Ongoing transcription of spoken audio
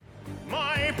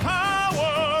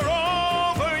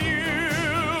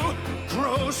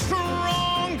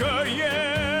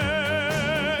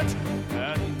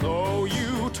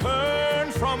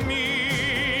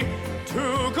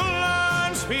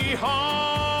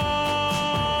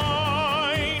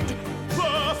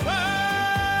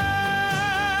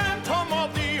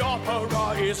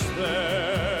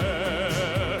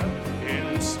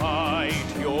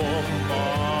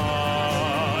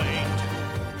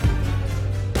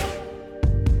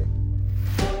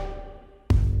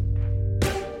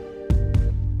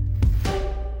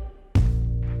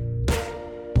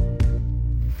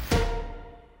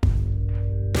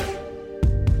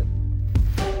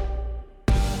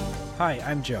Hi,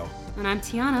 I'm Joe. And I'm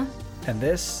Tiana. And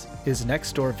this is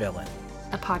Next Door Villain,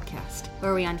 a podcast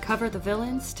where we uncover the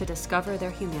villains to discover their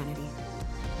humanity.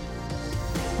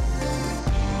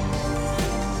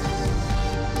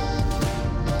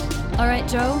 All right,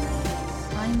 Joe,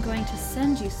 I'm going to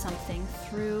send you something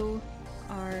through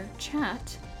our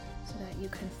chat so that you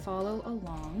can follow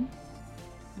along.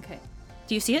 Okay.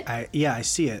 Do you see it? I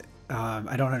see it.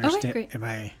 I don't understand. Okay, great. Am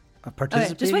I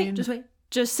participating? Okay, just wait.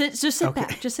 Just sit Okay.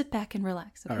 back. Just sit back and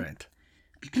relax. Okay? All right.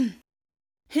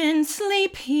 In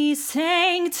sleep he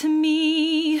sang to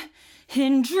me,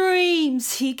 in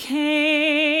dreams he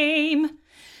came,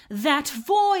 that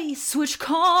voice which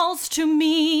calls to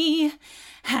me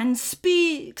and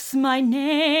speaks my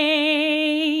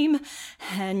name.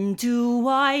 And do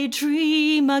I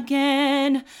dream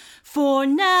again? For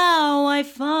now I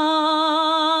find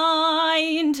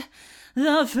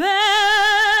the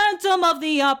Phantom of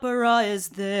the Opera is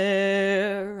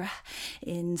there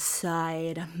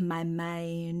inside my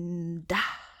mind.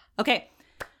 Okay,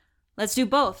 let's do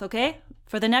both, okay?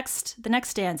 For the next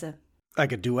stanza.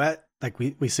 Like a duet? Like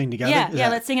we sing together? Yeah,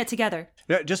 let's sing it together.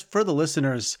 Yeah, just for the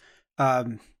listeners,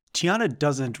 Tiana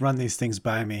doesn't run these things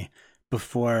by me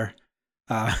before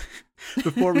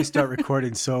we start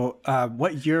recording. So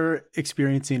what you're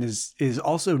experiencing is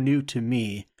also new to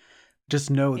me. Just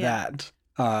know that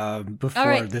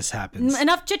before this happens.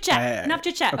 Enough chit chat.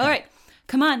 Okay. All right,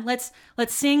 come on. Let's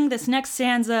sing this next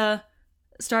stanza.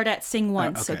 Start at sing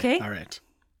once, okay? All right.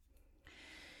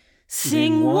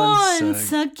 Sing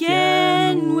once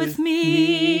again with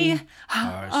me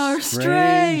our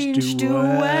strange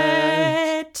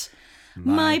duet.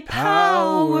 My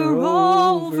power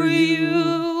over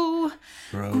you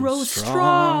grows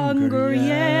stronger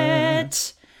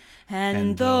yet.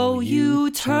 And though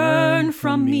you turn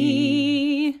from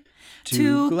me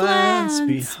to glance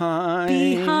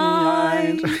behind,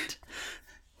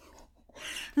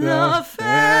 the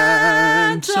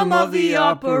Phantom of the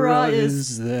Opera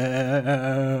is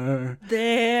there.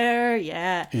 There,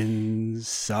 yeah.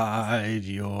 Inside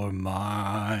your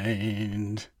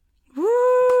mind. Woo!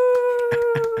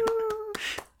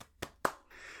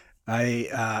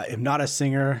 I am not a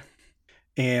singer.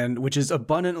 And which is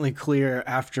abundantly clear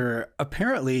after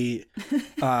apparently,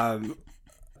 Tiana,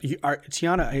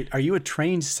 are you a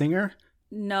trained singer?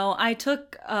 No, I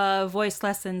took voice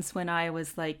lessons when I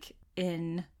was like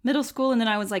in middle school, and then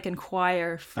I was like in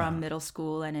choir from middle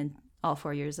school and in all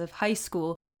 4 years of high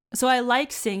school. So I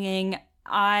like singing.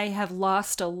 I have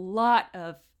lost a lot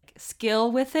of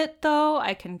skill with it, though.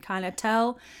 I can kind of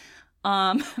tell.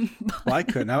 Well, I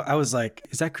couldn't. I was like,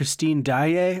 is that Christine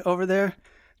Daae over there?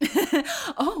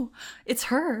 Oh, it's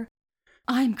her.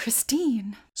 I'm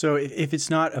Christine. So if it's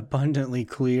not abundantly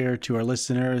clear to our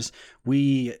listeners,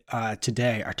 we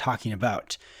today are talking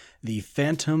about the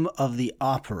Phantom of the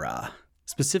Opera,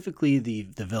 specifically the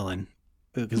villain,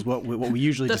 because what we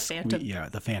usually the Phantom.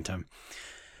 The Phantom.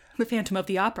 The Phantom of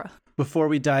the Opera. Before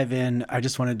we dive in, I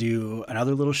just want to do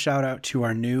another little shout out to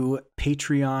our new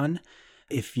Patreon.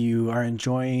 If you are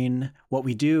enjoying what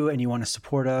we do and you want to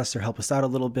support us or help us out a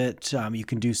little bit, you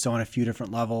can do so on a few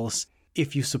different levels.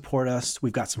 If you support us,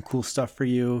 we've got some cool stuff for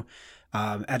you.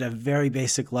 At a very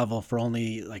basic level, for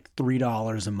only like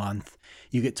 $3 a month,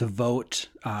 you get to vote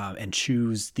and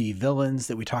choose the villains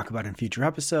that we talk about in future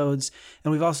episodes.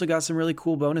 And we've also got some really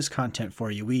cool bonus content for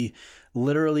you. We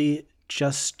literally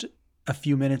just a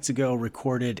few minutes ago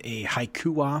recorded a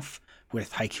haiku off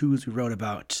with haikus we wrote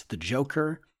about the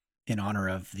Joker, in honor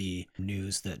of the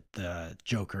news that the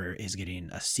Joker is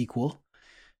getting a sequel,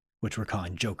 which we're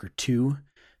calling Joker 2.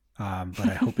 But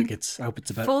I hope it's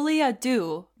about Folie à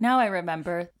Deux. Now I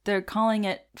remember. They're calling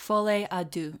it Folie à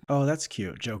Deux. Oh, that's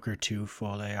cute. Joker 2,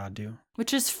 Folie à Deux.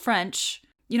 Which is French.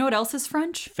 You know what else is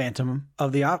French? Phantom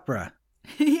of the Opera.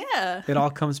 Yeah. It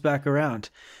all comes back around.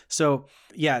 So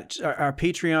yeah, our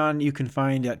Patreon you can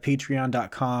find at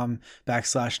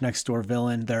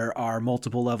patreon.com/nextdoorvillain. There are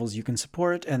multiple levels you can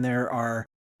support, and there are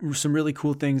some really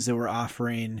cool things that we're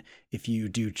offering if you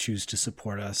do choose to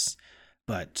support us.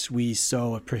 But we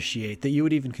so appreciate that you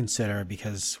would even consider,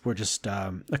 because we're just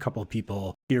a couple of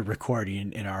people here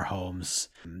recording in our homes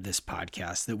this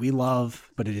podcast that we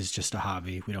love, but it is just a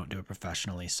hobby. We don't do it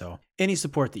professionally. So any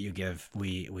support that you give,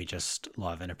 we just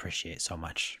love and appreciate so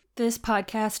much. This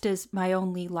podcast is my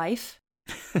only life.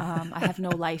 I have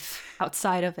no life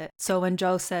outside of it. So when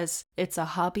Joe says it's a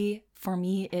hobby, for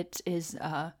me, it is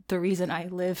the reason I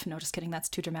live. No, just kidding. That's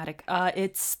too dramatic.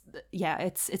 It's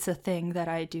a thing that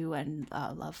I do and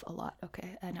love a lot.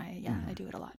 Okay, and I do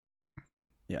it a lot.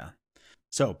 Yeah.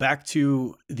 So back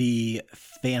to the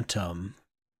Phantom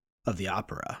of the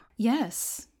Opera.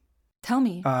 Yes. Tell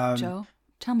me, Joe.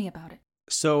 Tell me about it.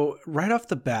 So right off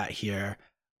the bat here,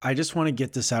 I just want to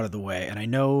get this out of the way. And I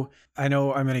know I'm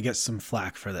going to get some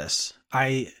flack for this.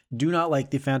 I do not like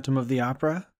the Phantom of the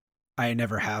Opera. I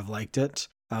never have liked it.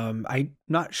 I'm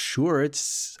not sure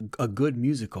it's a good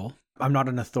musical. I'm not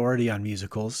an authority on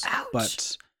musicals,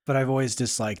 Ouch. but I've always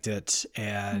disliked it,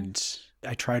 and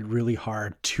I tried really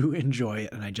hard to enjoy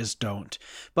it, and I just don't.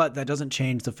 But that doesn't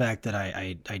change the fact that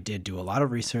I did do a lot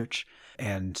of research,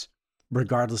 and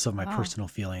regardless of my personal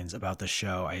feelings about the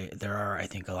show, there are, I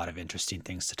think, a lot of interesting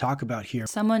things to talk about here.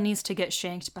 Someone needs to get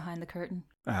shanked behind the curtain.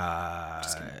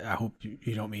 I hope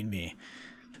you don't mean me.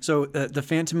 So The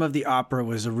Phantom of the Opera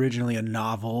was originally a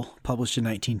novel published in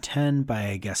 1910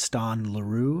 by Gaston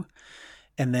Leroux.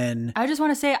 And then I just want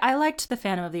to say I liked The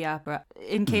Phantom of the Opera.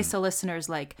 In case the listeners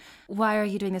like, why are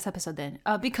you doing this episode then?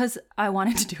 Because I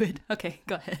wanted to do it. Okay,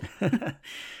 go ahead.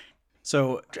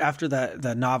 So after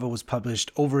that novel was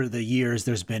published, over the years,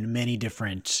 there's been many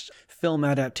different film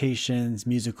adaptations,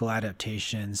 musical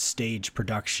adaptations, stage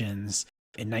productions.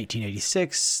 In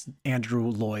 1986, Andrew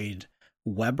Lloyd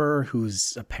Webber,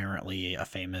 who's apparently a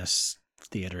famous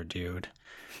theater dude.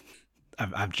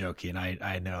 I'm joking.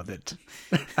 I know that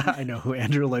I know who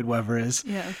Andrew Lloyd Webber is.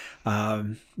 Yeah.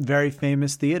 Very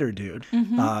famous theater dude.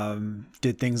 Mm-hmm.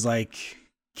 Did things like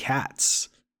Cats.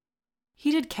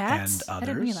 He did Cats? And others. I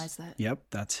didn't realize that. Yep,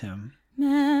 that's him.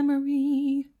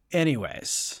 Memory.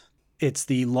 Anyways, it's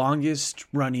the longest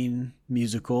running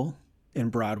musical in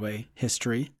Broadway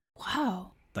history.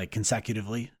 Wow. Like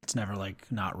consecutively. It's never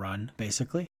like not run,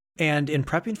 basically. And in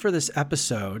prepping for this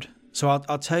episode, so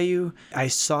I'll tell you, I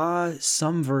saw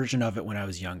some version of it when I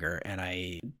was younger and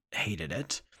I hated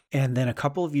it. And then a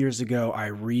couple of years ago, I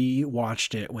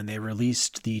re-watched it when they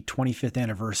released the 25th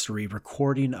anniversary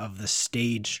recording of the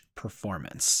stage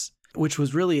performance, which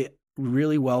was really,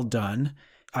 really well done.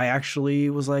 I actually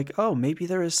was like, oh, maybe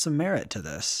there is some merit to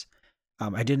this.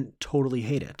 I didn't totally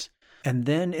hate it. And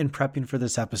then in prepping for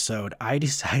this episode, I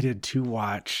decided to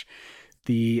watch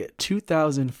the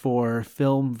 2004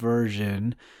 film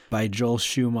version by Joel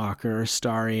Schumacher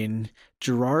starring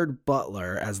Gerard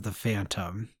Butler as the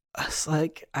Phantom. I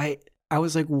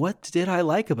was like, what did I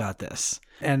like about this?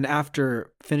 And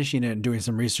after finishing it and doing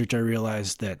some research, I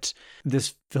realized that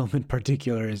this film in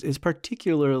particular is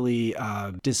particularly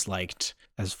disliked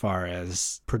as far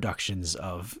as productions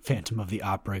of Phantom of the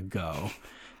Opera go,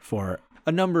 for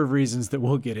a number of reasons that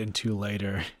we'll get into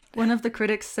later. One of the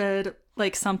critics said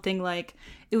something like,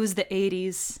 it was the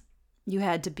 80s. You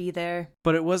had to be there.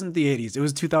 But it wasn't the 80s. It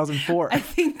was 2004. I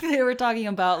think they were talking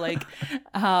about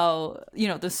how,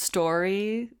 the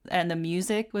story and the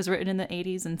music was written in the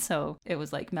 80s. And so it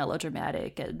was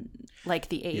melodramatic and like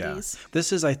the 80s. Yeah.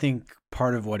 This is, I think,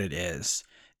 part of what it is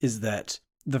that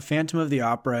the Phantom of the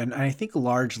Opera, and I think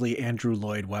largely Andrew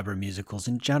Lloyd Webber musicals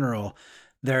in general,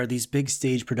 there are these big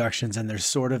stage productions and there's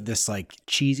sort of this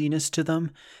cheesiness to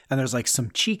them. And there's some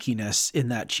cheekiness in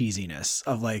that cheesiness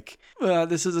of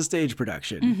this is a stage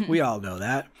production. Mm-hmm. We all know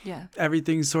that. Yeah.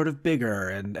 Everything's sort of bigger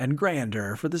and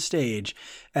grander for the stage.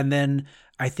 And then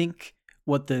I think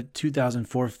what the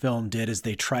 2004 film did is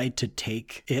they tried to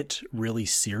take it really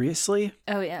seriously.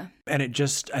 Oh, yeah. And it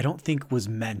just, I don't think was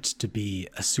meant to be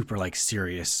a super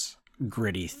serious,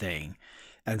 gritty thing.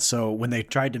 And so when they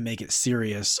tried to make it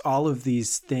serious, all of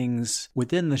these things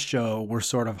within the show were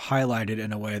sort of highlighted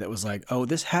in a way that was oh,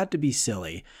 this had to be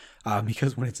silly.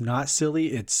 Because when it's not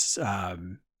silly, it's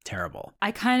terrible.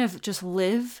 I kind of just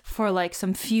live for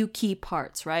some few key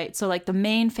parts, right? So the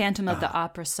main Phantom of the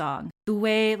Opera song, the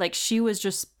way she was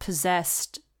just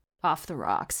possessed off the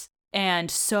rocks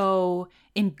and so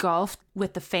engulfed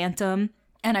with the Phantom.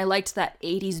 And I liked that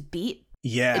 80s beat.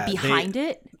 Yeah. Behind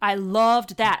it. I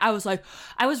loved that. I was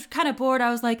kind of bored. I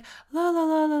was like, la, la,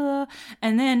 la, la, la.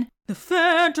 And then the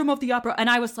Phantom of the Opera. And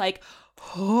I was like,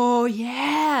 oh,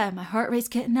 yeah. My heart rate's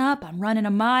getting up. I'm running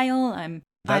a mile. I'm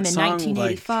in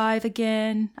 1985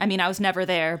 again. I mean, I was never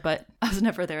there, but I was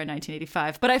never there in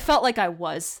 1985. But I felt like I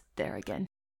was there again.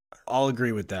 I'll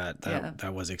agree with that.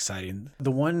 That was exciting.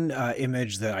 The one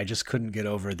image that I just couldn't get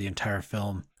over the entire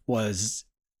film was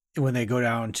when they go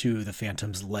down to the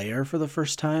Phantom's lair for the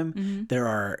first time. Mm-hmm. There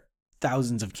are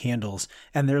thousands of candles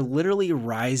and they're literally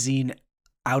rising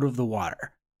out of the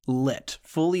water,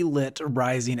 fully lit,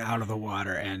 rising out of the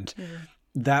water. And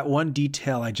that one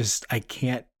detail I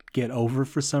can't get over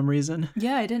for some reason.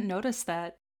 Yeah, I didn't notice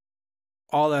that.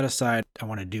 All that aside, I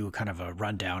want to do kind of a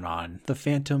rundown on the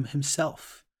Phantom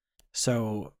himself.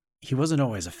 So he wasn't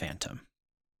always a phantom.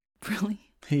 Really?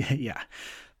 Yeah.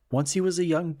 Once he was a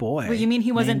young boy. Wait, you mean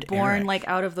he wasn't born Eric.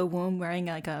 out of the womb wearing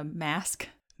a mask?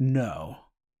 No.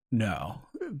 No,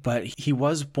 but he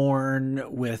was born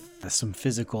with some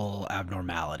physical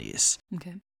abnormalities.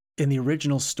 Okay. In the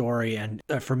original story, and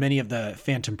for many of the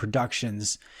Phantom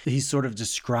productions, he's sort of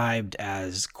described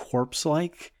as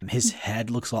corpse-like. His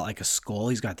head looks a lot like a skull.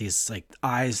 He's got these like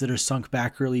eyes that are sunk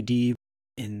back really deep.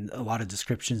 In a lot of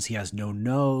descriptions, he has no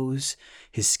nose.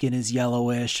 His skin is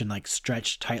yellowish and like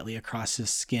stretched tightly across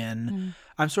his skin.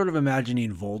 I'm sort of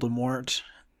imagining Voldemort.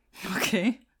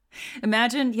 Okay.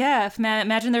 Imagine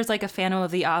there's like a Phantom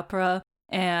of the Opera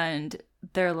and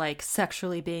they're like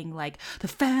sexually being like the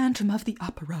Phantom of the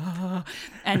Opera,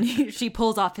 and she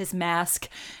pulls off his mask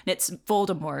and it's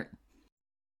Voldemort.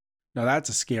 Now that's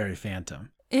a scary phantom.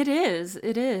 It is.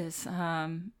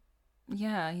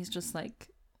 Yeah, he's just like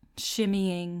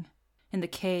shimmying in the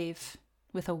cave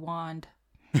with a wand.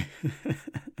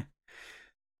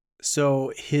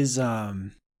 So his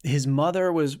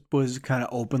mother was kind of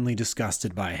openly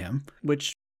disgusted by him,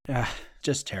 which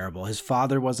just terrible. His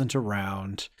father wasn't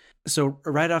around. So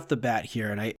right off the bat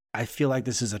here, and I feel like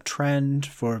this is a trend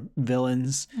for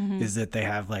villains, is that they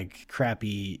have like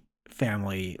crappy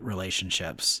family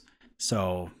relationships.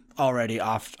 So already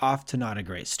off to not a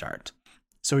great start.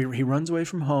 So he runs away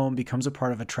from home, becomes a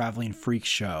part of a traveling freak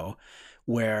show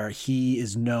where he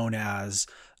is known as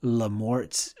La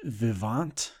Mort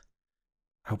Vivant.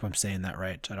 I hope I'm saying that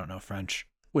right. I don't know French,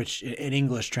 which in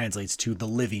English translates to the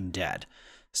living dead.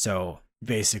 So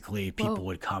basically people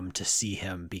would come to see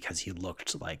him because he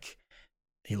looked like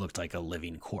a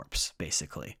living corpse,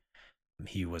 basically.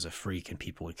 He was a freak and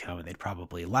people would come and they'd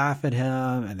probably laugh at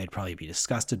him and they'd probably be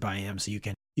disgusted by him. So you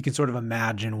can sort of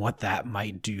imagine what that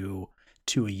might do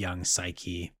to a young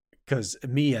psyche. Because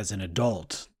me as an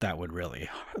adult, I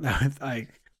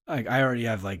already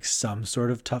have like some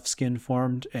sort of tough skin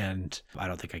formed and I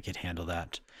don't think I could handle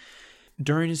that.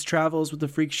 During his travels with the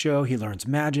freak show, he learns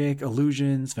magic,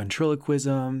 illusions,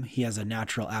 ventriloquism. He has a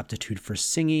natural aptitude for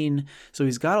singing. So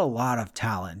he's got a lot of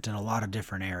talent in a lot of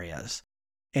different areas.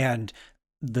 And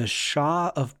the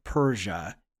Shah of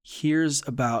Persia hears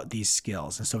about these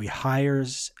skills. And so he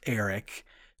hires Eric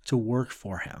to work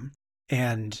for him.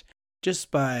 And just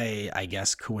by, I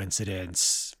guess,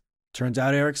 coincidence, turns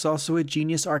out Eric's also a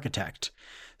genius architect.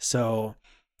 So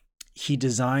he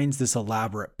designs this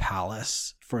elaborate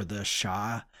palace for the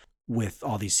Shah with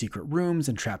all these secret rooms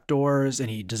and trapdoors, and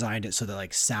he designed it so that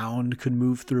like sound could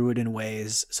move through it in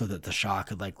ways so that the Shah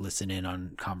could like listen in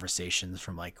on conversations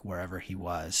from like wherever he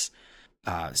was.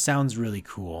 Sounds really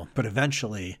cool. But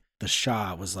eventually the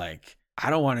Shah was like, I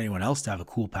don't want anyone else to have a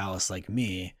cool palace like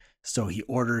me. So he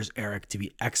orders Eric to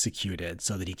be executed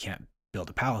so that he can't build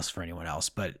a palace for anyone else.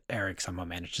 But Eric somehow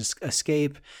managed to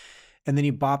escape. And then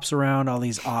he bops around all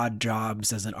these odd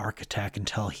jobs as an architect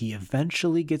until he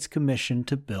eventually gets commissioned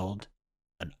to build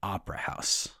an opera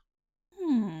house.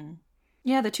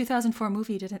 Yeah, the 2004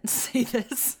 movie didn't say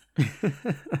this.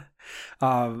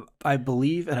 I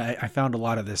believe, and I found a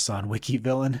lot of this on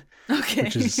WikiVillain,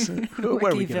 which is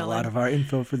where we get a lot of our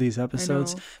info for these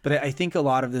episodes. But I think a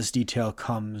lot of this detail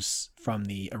comes from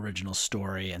the original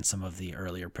story and some of the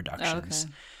earlier productions.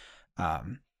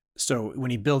 So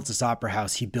when he builds this opera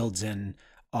house, he builds in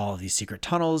all of these secret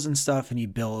tunnels and stuff, and he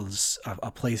builds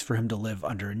a place for him to live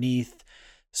underneath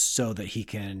so that he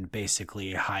can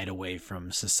basically hide away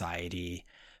from society.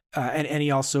 And he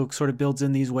also sort of builds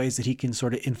in these ways that he can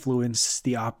sort of influence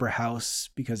the opera house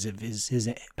because of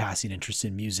his passing interest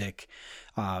in music,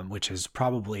 which is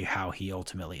probably how he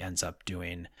ultimately ends up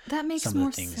doing that makes some more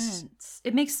of the things. Sense.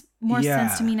 It makes more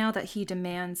sense to me now that he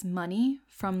demands money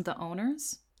from the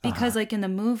owners. Because like in the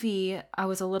movie, I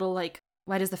was a little like,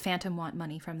 why does the Phantom want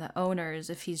money from the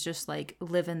owners if he's just like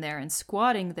living there and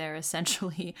squatting there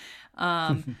essentially?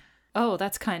 Oh,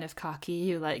 that's kind of cocky.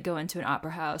 You like go into an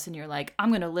opera house and you're like, I'm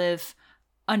going to live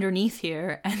underneath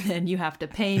here and then you have to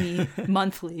pay me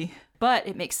monthly. But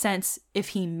it makes sense if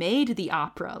he made the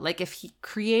opera, like if he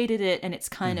created it and it's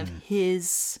kind of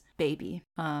his baby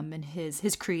and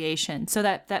his creation. So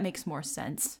that makes more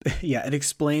sense. Yeah, it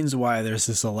explains why there's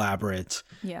this elaborate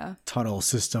tunnel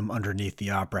system underneath the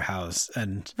opera house.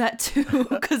 And that too,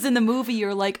 because in the movie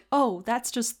you're like, oh,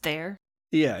 that's just there.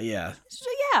 Yeah. So,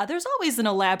 yeah, there's always an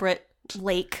elaborate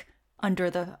lake under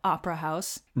the opera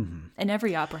house. In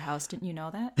every opera house, didn't you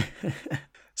know that?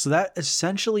 So that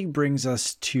essentially brings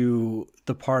us to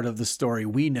the part of the story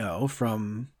we know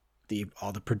from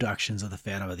all the productions of the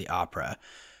Phantom of the Opera,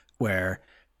 where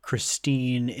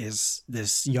Christine is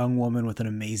this young woman with an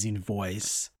amazing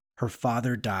voice. Her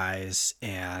father dies,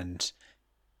 and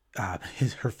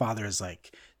her father is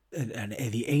like and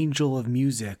the angel of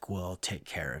music will take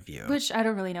care of you. Which I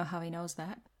don't really know how he knows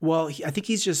that. Well, I think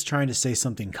he's just trying to say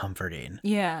something comforting.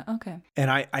 Yeah, okay. And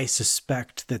I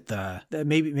suspect that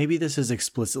maybe this is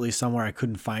explicitly somewhere, I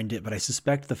couldn't find it, but I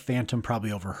suspect the Phantom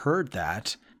probably overheard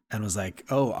that and was like,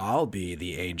 oh, I'll be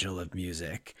the angel of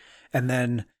music. And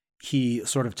then he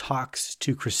sort of talks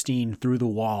to Christine through the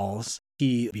walls.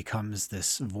 He becomes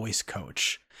this voice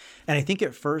coach. And I think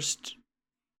at first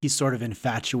he's sort of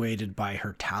infatuated by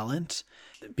her talent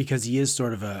because he is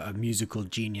sort of a musical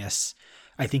genius.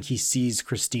 I think he sees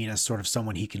Christine as sort of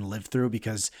someone he can live through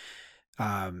because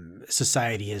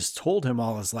society has told him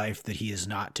all his life that he is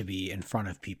not to be in front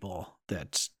of people,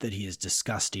 that he is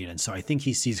disgusting. And so I think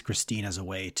he sees Christine as a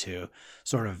way to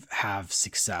sort of have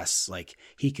success. Like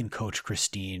he can coach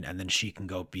Christine and then she can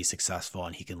go be successful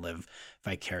and he can live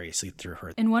vicariously through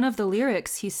her. In one of the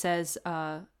lyrics, he says,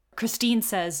 Christine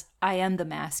says, I am the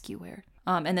mask you wear.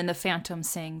 And then the Phantom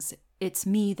sings, it's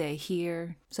me they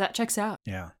hear. So that checks out.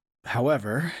 Yeah.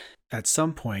 However, at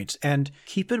some point, and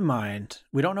keep in mind,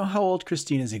 we don't know how old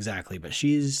Christine is exactly, but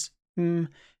she's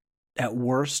at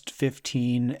worst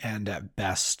 15 and at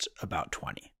best about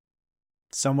 20.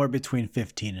 Somewhere between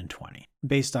 15 and 20.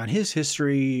 Based on his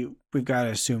history, we've got to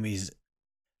assume he's,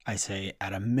 I say,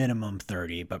 at a minimum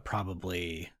 30, but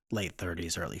probably late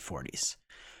 30s, early 40s.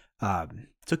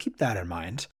 So keep that in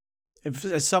mind. If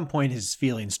at some point his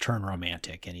feelings turn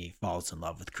romantic and he falls in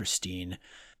love with Christine.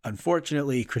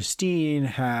 Unfortunately, Christine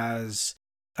has,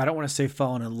 I don't want to say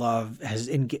fallen in love, has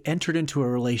entered into a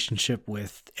relationship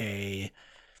with a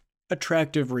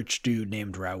attractive rich dude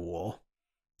named Raoul,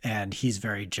 and he's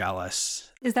very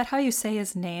jealous. Is that how you say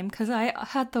his name? Because I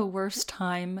had the worst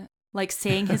time like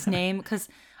saying his name because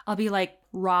I'll be like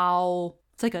Raoul.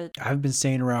 It's like a. I've been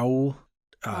saying Raoul.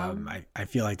 I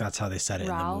feel like that's how they said it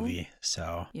Raoul? in the movie.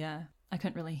 So Yeah, I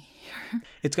couldn't really hear.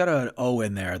 it's got an O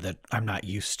in there that I'm not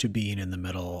used to being in the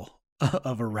middle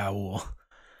of a Raoul.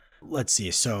 Let's see.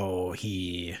 So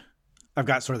I've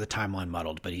got sort of the timeline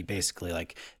muddled, but he basically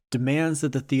like demands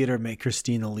that the theater make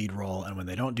Christine the lead role. And when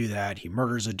they don't do that, he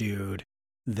murders a dude.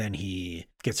 Then he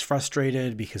gets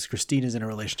frustrated because Christine is in a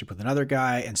relationship with another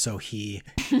guy. And so he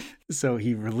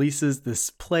releases this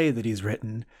play that he's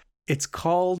written. It's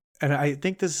called, and I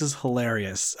think this is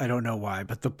hilarious, I don't know why,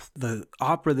 but the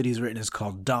opera that he's written is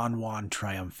called Don Juan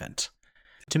Triumphant.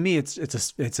 To me, it's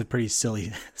a pretty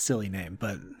silly name,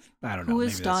 but I don't know. Who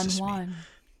is Maybe Don that's just Juan? me.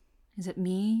 Is it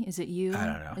me? Is it you? I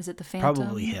don't know. Is it the Phantom?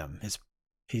 Probably him.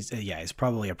 He's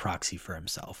probably a proxy for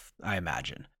himself, I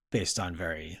imagine, based on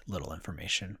very little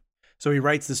information. So he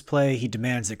writes this play. He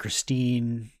demands that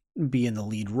Christine be in the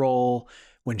lead role.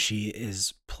 When she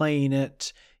is playing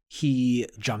it, he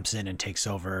jumps in and takes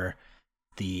over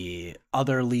the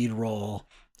other lead role.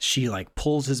 She like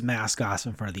pulls his mask off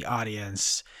in front of the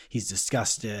audience. He's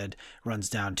disgusted, runs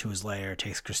down to his lair,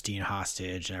 takes Christine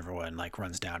hostage, and everyone like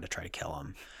runs down to try to kill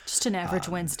him. Just an average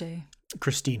Wednesday.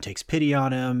 Christine takes pity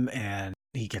on him and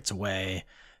he gets away.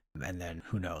 And then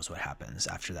who knows what happens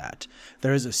after that.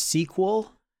 There is a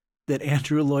sequel that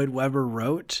Andrew Lloyd Webber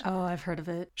wrote. Oh, I've heard of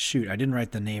it. Shoot, I didn't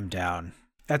write the name down.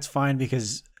 That's fine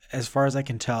because as far as I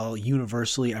can tell,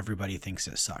 universally everybody thinks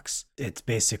it sucks. It's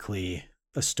basically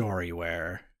a story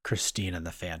where Christine and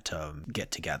the Phantom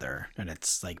get together and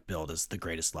it's like billed as the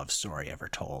greatest love story ever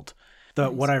told.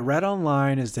 What I read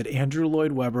online is that Andrew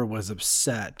Lloyd Webber was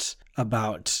upset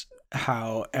about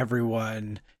how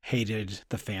everyone hated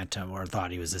the Phantom or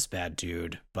thought he was this bad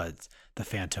dude, but the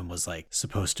Phantom was like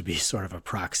supposed to be sort of a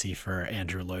proxy for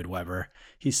Andrew Lloyd Webber.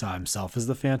 He saw himself as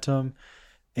the Phantom.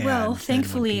 Well,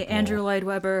 thankfully, Andrew Lloyd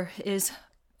Webber is,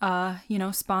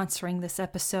 sponsoring this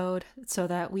episode so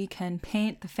that we can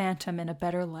paint the Phantom in a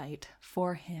better light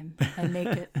for him and make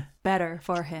it better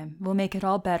for him. We'll make it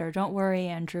all better. Don't worry,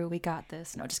 Andrew. We got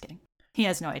this. No, just kidding. He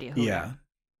has no idea who we are.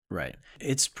 Right.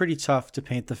 It's pretty tough to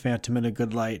paint the Phantom in a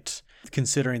good light,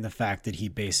 considering the fact that he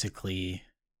basically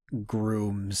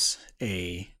grooms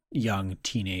a young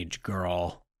teenage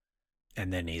girl,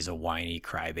 and then he's a whiny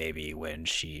crybaby when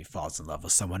she falls in love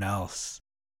with someone else.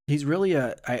 He's really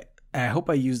I hope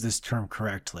I use this term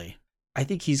correctly. I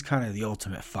think he's kind of the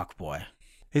ultimate fuckboy.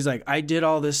 He's like, I did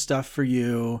all this stuff for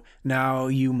you. Now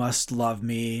you must love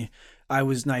me. I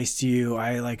was nice to you.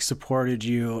 I like supported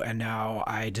you. And now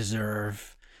I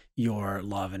deserve your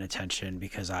love and attention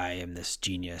because I am this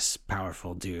genius,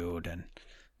 powerful dude.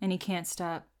 And he can't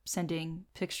stop sending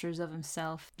pictures of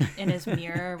himself in his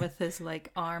mirror with his like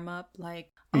arm up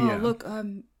like, look,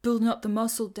 I'm building up the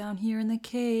muscle down here in the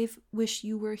cave. Wish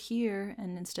you were here.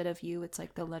 And instead of you, it's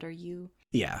like the letter U.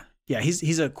 Yeah.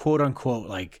 He's a quote unquote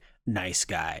like nice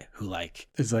guy who like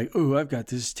is like, oh, I've got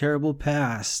this terrible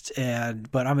past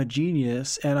but I'm a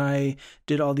genius and I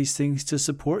did all these things to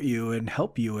support you and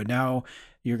help you, and now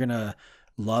you're gonna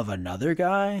love another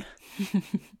guy.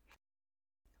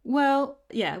 Well,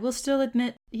 yeah, we'll still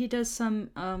admit he does some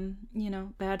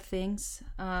bad things.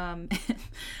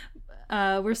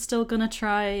 We're still gonna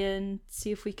try and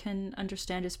see if we can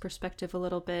understand his perspective a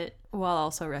little bit, while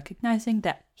also recognizing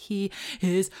that he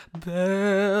is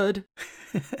bad.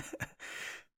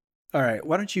 All right,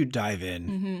 why don't you dive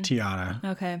in, Tiana?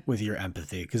 Okay. With your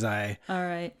empathy, because All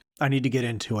right. I need to get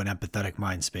into an empathetic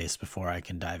mind space before I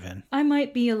can dive in. I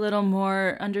might be a little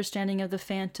more understanding of the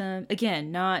Phantom.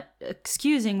 Again, not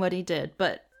excusing what he did,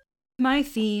 but my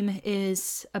theme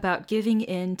is about giving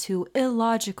in to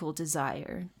illogical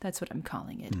desire. That's what I'm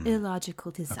calling it.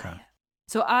 Illogical desire. Okay.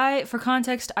 So for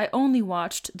context, I only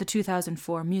watched the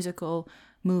 2004 musical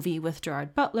movie with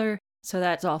Gerard Butler. So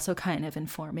that's also kind of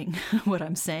informing what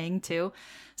I'm saying too.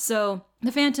 So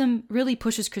the Phantom really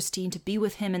pushes Christine to be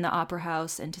with him in the opera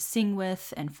house and to sing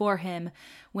with and for him,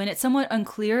 when it's somewhat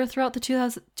unclear throughout the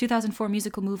 2004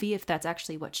 musical movie if that's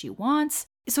actually what she wants.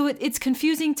 So it's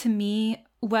confusing to me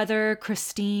whether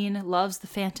Christine loves the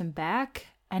Phantom back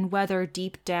and whether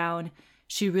deep down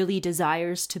she really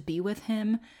desires to be with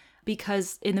him.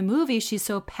 Because in the movie, she's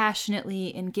so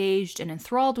passionately engaged and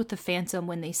enthralled with the Phantom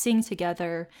when they sing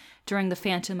together during the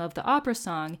Phantom of the Opera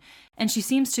song, and she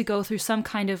seems to go through some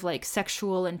kind of like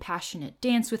sexual and passionate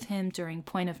dance with him during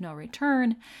Point of No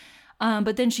Return.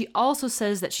 But then she also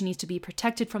says that she needs to be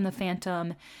protected from the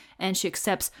Phantom, and she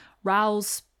accepts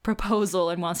Raoul's proposal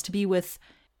and wants to be with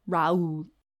Raoul.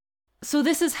 So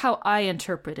this is how I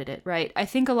interpreted it, right? I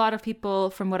think a lot of people,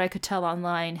 from what I could tell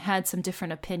online, had some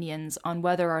different opinions on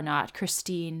whether or not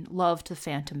Christine loved the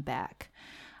Phantom back.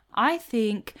 I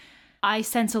think I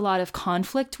sense a lot of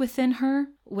conflict within her,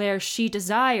 where she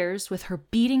desires, with her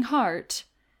beating heart,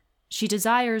 she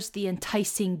desires the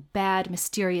enticing, bad,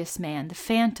 mysterious man, the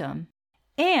Phantom,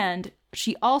 and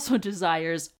she also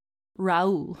desires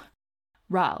Raoul,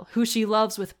 who she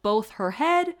loves with both her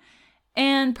head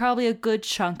and probably a good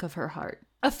chunk of her heart.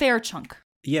 A fair chunk.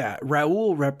 Yeah,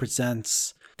 Raoul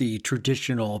represents the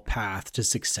traditional path to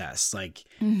success. Like,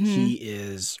 he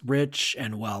is rich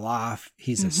and well off.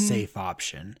 He's a safe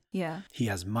option. Yeah. He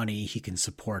has money. He can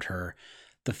support her.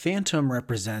 The Phantom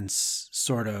represents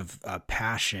sort of a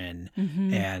passion,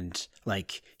 and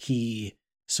like he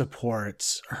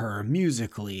supports her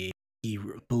musically. He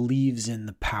believes in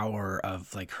the power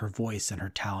of like her voice and her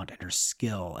talent and her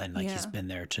skill, and like he's been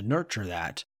there to nurture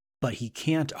that, but he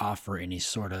can't offer any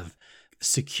sort of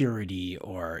security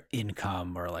or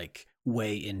income or like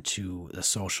way into the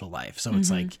social life. So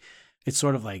it's like, it's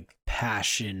sort of like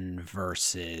passion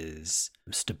versus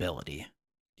stability.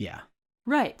 Yeah.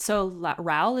 Right. So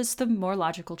Raoul is the more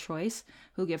logical choice,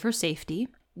 who'll give her safety.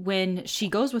 When she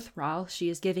goes with Raoul, she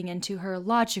is giving into her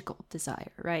logical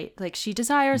desire, right? Like she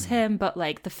desires him, but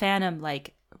like the Phantom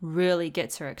like really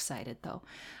gets her excited though.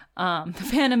 The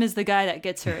Phantom is the guy that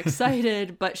gets her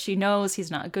excited, but she knows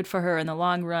he's not good for her in the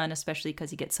long run, especially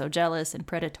because he gets so jealous and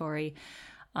predatory.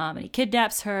 And he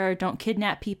kidnaps her. Don't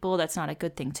kidnap people. That's not a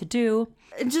good thing to do.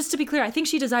 And just to be clear, I think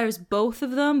she desires both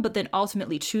of them, but then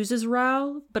ultimately chooses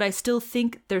Raoul. But I still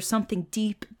think there's something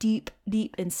deep, deep,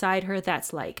 deep inside her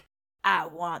that's like, I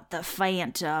want the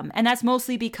Phantom. And that's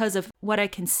mostly because of what I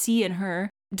can see in her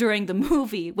during the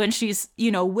movie when she's,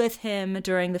 with him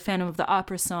during the Phantom of the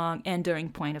Opera song and during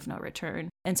Point of No Return.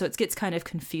 And so it gets kind of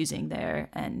confusing there.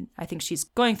 And I think she's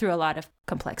going through a lot of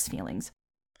complex feelings.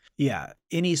 Yeah,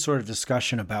 any sort of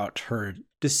discussion about her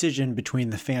decision between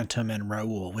the Phantom and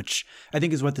Raoul, which I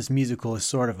think is what this musical is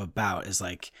sort of about, is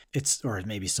like, it's, or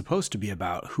maybe supposed to be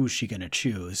about, who's she going to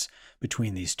choose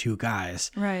between these two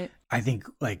guys. Right. I think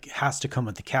like has to come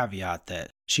with the caveat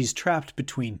that she's trapped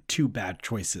between two bad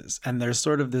choices. And there's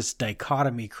sort of this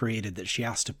dichotomy created that she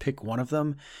has to pick one of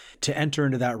them. To enter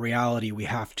into that reality, we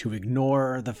have to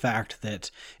ignore the fact that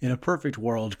in a perfect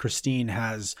world, Christine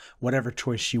has whatever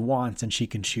choice she wants and she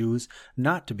can choose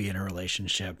not to be in a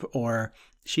relationship, or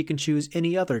she can choose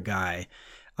any other guy.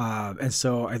 And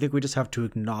so I think we just have to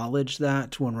acknowledge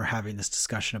that when we're having this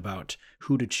discussion about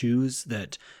who to choose,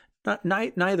 that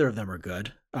neither of them are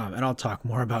good. And I'll talk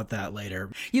more about that later.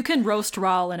 You can roast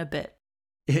Raoul in a bit.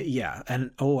 Yeah.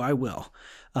 And I will.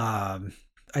 I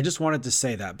just wanted to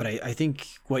say that, but I think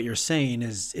what you're saying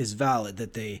is valid,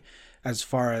 that they, as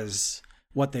far as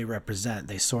what they represent,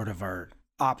 they sort of are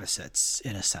opposites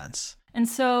in a sense. And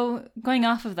so going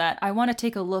off of that, I want to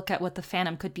take a look at what the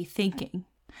Phantom could be thinking.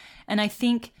 And I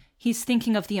think he's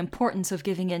thinking of the importance of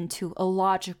giving in to a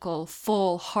logical,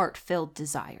 full, heart-filled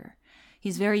desire.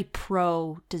 He's very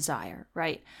pro-desire,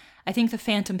 right? I think the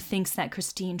Phantom thinks that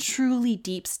Christine truly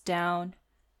deeps down.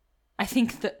 I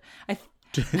think that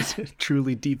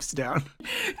truly deeps down.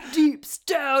 Deeps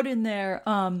down in there.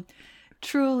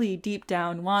 Truly deep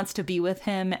down wants to be with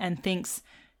him and thinks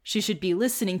she should be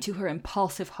listening to her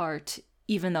impulsive heart,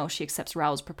 even though she accepts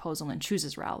Raoul's proposal and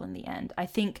chooses Raoul in the end. I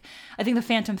think the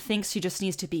Phantom thinks she just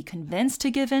needs to be convinced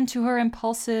to give in to her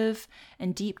impulsive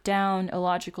and deep down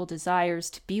illogical desires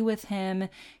to be with him.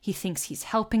 He thinks he's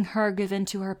helping her give in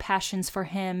to her passions for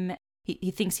him.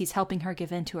 He thinks he's helping her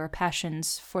give in to her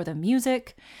passions for the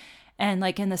music. And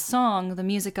like in the song, The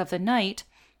Music of the Night,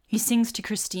 he sings to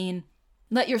Christine,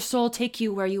 "Let your soul take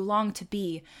you where you long to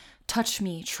be. Touch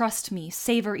me, trust me,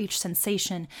 savor each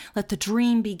sensation. Let the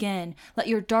dream begin. Let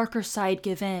your darker side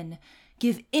give in.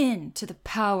 Give in to the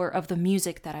power of the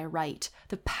music that I write,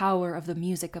 the power of the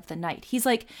music of the night." He's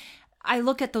like, I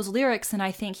look at those lyrics and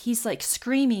I think he's like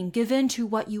screaming, give in to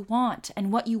what you want.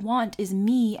 And what you want is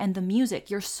me and the music.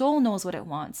 Your soul knows what it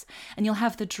wants. And you'll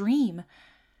have the dream.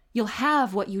 You'll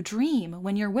have what you dream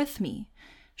when you're with me.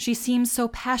 She seems so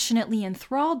passionately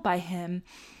enthralled by him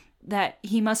that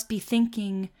he must be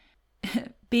thinking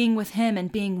being with him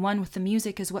and being one with the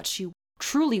music is what she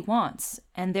truly wants,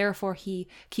 and therefore he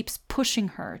keeps pushing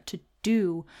her to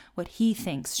do what he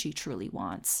thinks she truly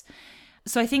wants.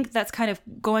 So I think that's kind of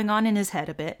going on in his head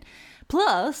a bit.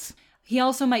 Plus, he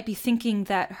also might be thinking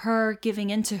that her giving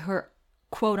into her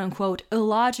quote-unquote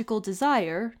illogical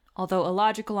desire, although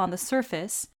illogical on the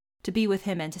surface, to be with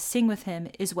him and to sing with him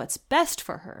is what's best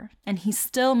for her. And he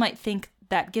still might think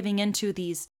that giving into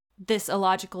this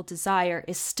illogical desire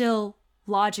is still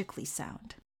logically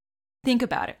sound. Think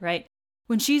about it, right?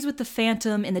 When she's with the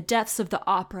Phantom in the depths of the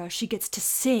opera, she gets to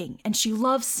sing, and she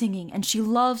loves singing, and she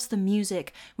loves the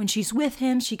music. When she's with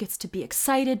him, she gets to be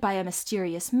excited by a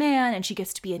mysterious man, and she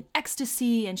gets to be in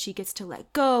ecstasy, and she gets to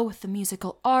let go with the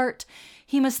musical art.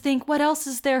 He must think, what else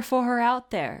is there for her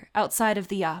out there, outside of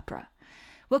the opera?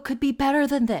 What could be better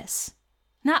than this?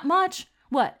 Not much.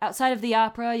 What, outside of the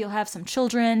opera, you'll have some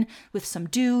children with some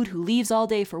dude who leaves all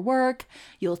day for work.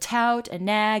 You'll tout and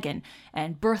nag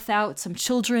and birth out some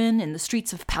children in the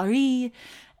streets of Paris.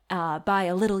 Buy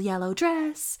a little yellow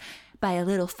dress, buy a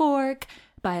little fork,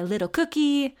 buy a little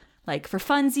cookie, like for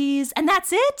funsies, and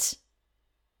that's it?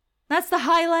 That's the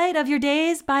highlight of your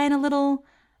days, buying a little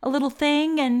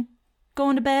thing and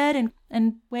going to bed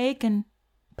and wake and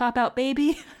pop out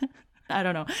baby? I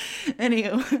don't know.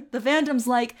 Anywho, the Phantom's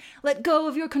like, let go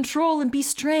of your control and be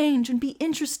strange and be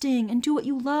interesting and do what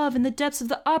you love in the depths of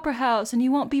the opera house and you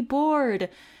won't be bored.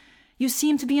 You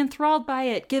seem to be enthralled by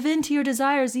it. Give in to your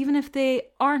desires even if they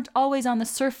aren't always on the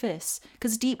surface,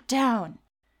 because deep down,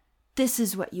 this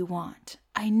is what you want.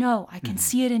 I know. I can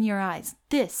see it in your eyes.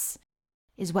 This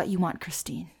is what you want,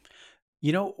 Christine.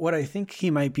 You know what I think he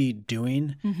might be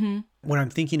doing? When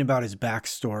I'm thinking about his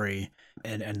backstory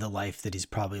and the life that he's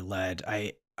probably led,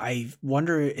 I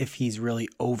wonder if he's really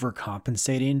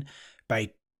overcompensating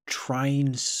by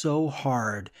trying so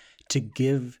hard to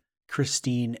give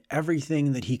Christine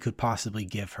everything that he could possibly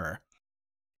give her.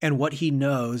 And what he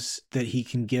knows that he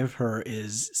can give her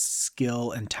is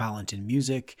skill and talent in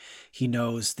music. He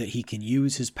knows that he can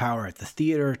use his power at the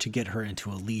theater to get her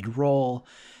into a lead role.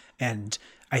 And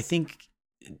I think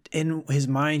in his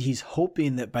mind, he's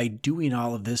hoping that by doing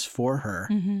all of this for her,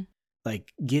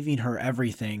 like giving her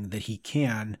everything that he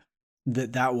can,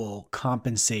 that will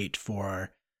compensate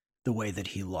for the way that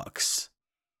he looks,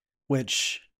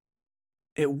 which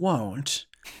it won't.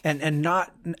 And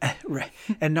not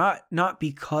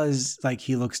because like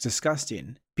he looks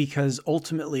disgusting, because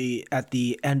ultimately at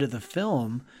the end of the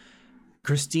film,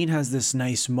 Christine has this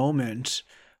nice moment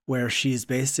where she's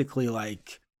basically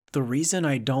like, the reason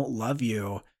I don't love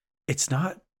you, it's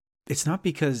not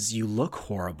because you look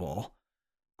horrible.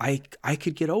 I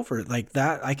could get over it like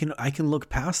that. I can look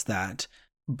past that,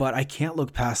 but I can't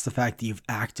look past the fact that you've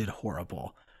acted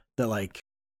horrible, that like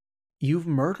you've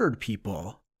murdered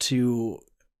people to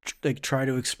like try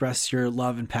to express your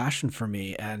love and passion for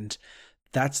me. And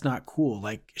that's not cool.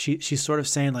 Like she's sort of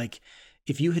saying like,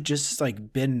 if you had just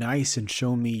like been nice and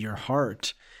shown me your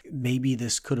heart, maybe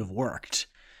this could have worked.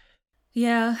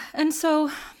 Yeah. And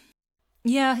so,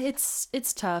 yeah, it's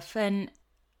tough. And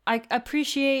I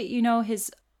appreciate,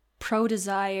 his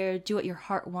pro-desire, do what your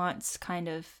heart wants kind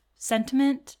of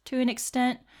sentiment to an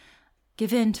extent.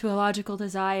 Give in to a logical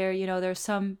desire. There's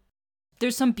some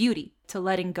beauty to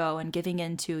letting go and giving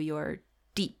in to your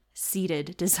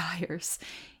deep-seated desires,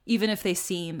 even if they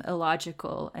seem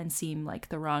illogical and seem like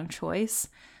the wrong choice.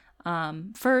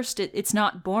 First, it's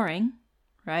not boring,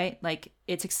 right? Like,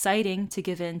 it's exciting to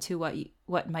give in to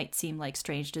what might seem like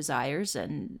strange desires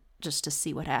and just to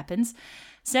see what happens.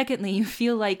 Secondly, you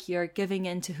feel like you're giving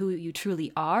in to who you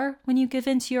truly are when you give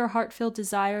in to your heart-filled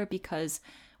desire, because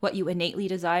what you innately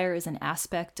desire is an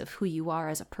aspect of who you are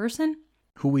as a person.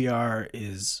 Who we are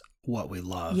is what we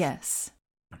love. Yes.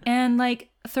 And like,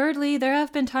 thirdly, there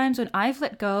have been times when I've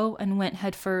let go and went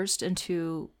headfirst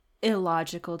into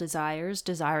illogical desires,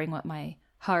 desiring what my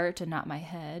heart and not my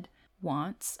head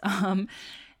wants.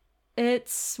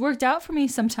 It's worked out for me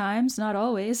sometimes, not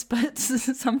always, but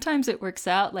sometimes it works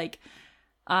out. Like,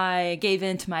 I gave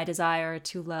in to my desire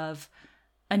to love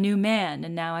a new man,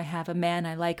 and now I have a man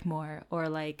I like more. Or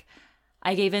like,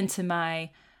 I gave in to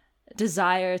my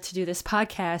desire to do this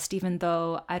podcast, even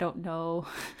though I don't know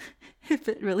if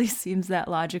it really seems that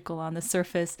logical on the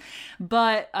surface.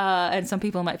 But, and some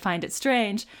people might find it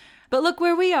strange, but look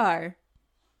where we are.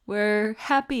 We're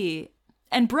happy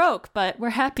and broke, but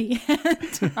we're happy.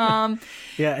 Yeah,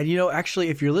 and actually,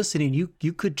 if you're listening,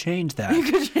 you could change that. You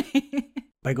could change.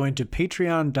 By going to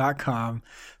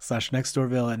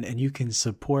patreon.com/nextdoorvillain, and you can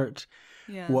support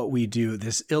what we do,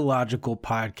 this illogical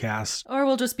podcast. Or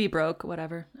we'll just be broke,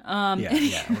 whatever. Or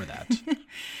that.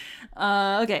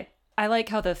 Okay. I like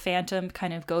how the Phantom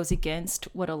kind of goes against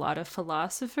what a lot of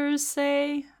philosophers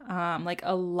say. Like,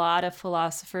 a lot of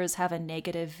philosophers have a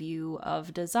negative view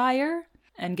of desire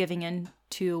and giving in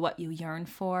to what you yearn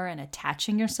for and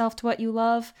attaching yourself to what you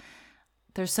love.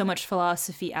 There's so much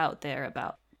philosophy out there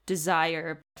about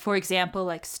desire. For example,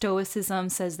 like Stoicism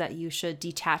says that you should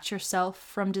detach yourself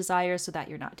from desire so that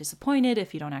you're not disappointed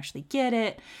if you don't actually get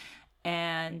it.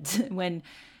 And when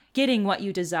getting what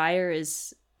you desire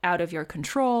is out of your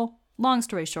control, long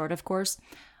story short, of course,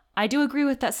 I do agree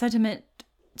with that sentiment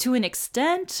to an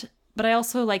extent, but I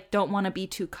also don't want to be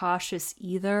too cautious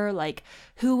either. Like,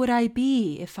 who would I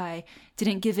be if I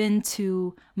didn't give in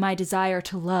to my desire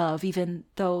to love, even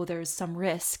though there's some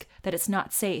risk that it's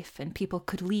not safe and people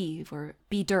could leave or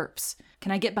be derps?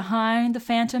 Can I get behind the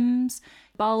Phantom's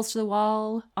balls to the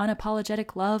wall,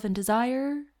 unapologetic love and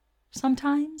desire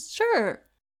sometimes? Sure.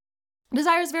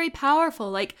 Desire is very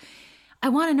powerful. Like, I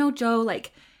want to know, Joe,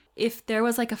 if there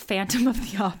was a Phantom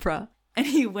of the Opera and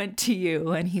he went to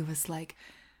you and he was like,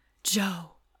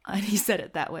 Joe, and he said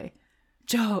it that way,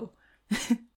 Joe,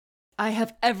 I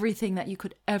have everything that you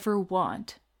could ever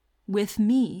want with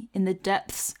me in the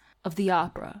depths of the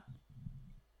opera.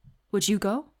 Would you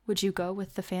go? Would you go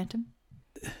with the Phantom?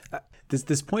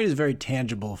 This point is very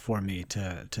tangible for me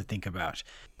to think about.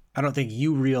 I don't think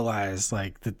you realize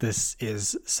that this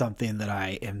is something that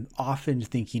I am often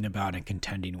thinking about and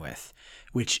contending with,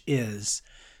 which is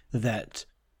that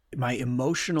my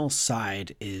emotional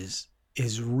side is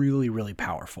really, really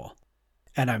powerful.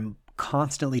 And I'm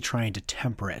constantly trying to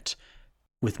temper it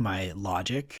with my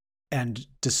logic. And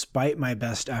despite my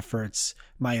best efforts,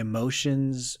 my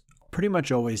emotions pretty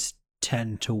much always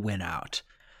tend to win out.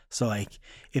 So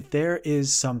if there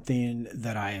is something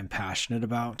that I am passionate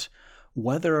about,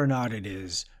 whether or not it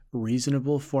is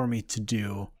reasonable for me to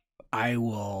do, I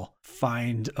will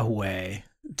find a way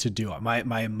to do it.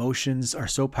 My emotions are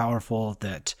so powerful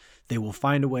that they will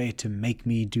find a way to make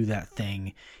me do that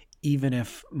thing, even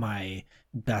if my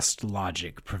best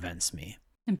logic prevents me.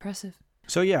 Impressive.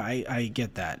 So yeah, I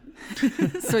get that.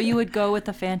 So you would go with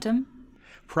the Phantom?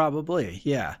 Probably,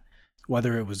 yeah.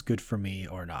 Whether it was good for me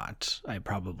or not, I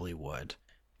probably would.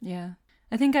 Yeah.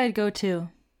 I think I'd go too.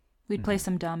 We'd play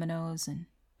some dominoes and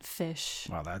fish.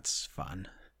 Wow, that's fun.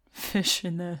 Fish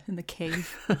in the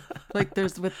cave.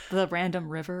 There's with the random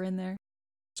river in there.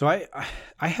 So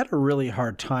I had a really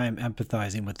hard time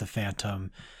empathizing with the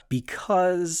Phantom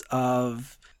because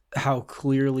of how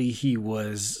clearly he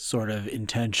was sort of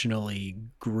intentionally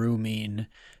grooming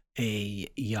a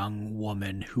young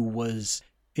woman who was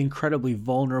incredibly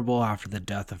vulnerable after the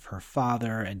death of her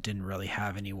father and didn't really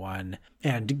have anyone.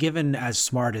 And given as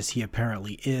smart as he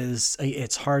apparently is,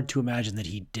 it's hard to imagine that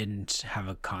he didn't have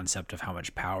a concept of how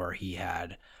much power he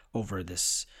had over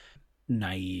this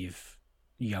naive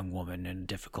young woman in a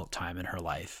difficult time in her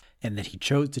life. And that he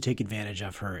chose to take advantage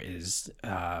of her is,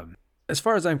 as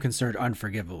far as I'm concerned,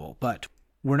 unforgivable. But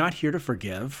we're not here to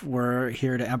forgive. We're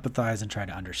here to empathize and try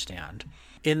to understand.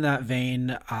 In that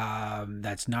vein,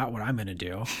 that's not what I'm going to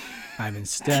do. I'm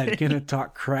instead going to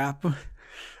talk crap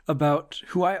about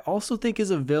who I also think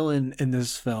is a villain in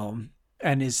this film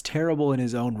and is terrible in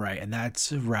his own right, and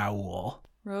that's Raoul.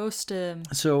 Roast him.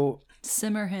 So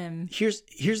simmer him. Here's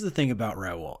the thing about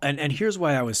Raoul, and here's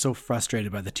why I was so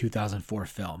frustrated by the 2004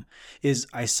 film, is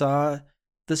I saw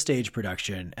the stage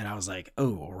production and I was like,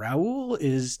 oh, Raoul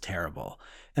is terrible.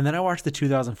 And then I watched the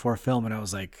 2004 film and I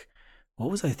was like, what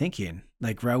was I thinking?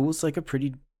 Raoul's a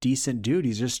pretty decent dude.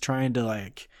 He's just trying to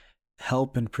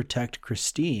help and protect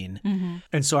Christine. Mm-hmm.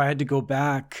 And so I had to go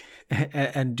back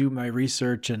and do my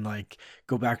research and like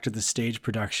go back to the stage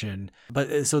production.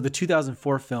 But so the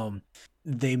 2004 film,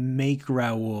 they make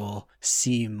Raoul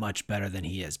seem much better than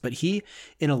he is. But he,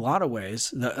 in a lot of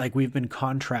ways, like we've been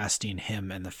contrasting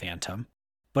him and the Phantom.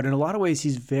 But in a lot of ways,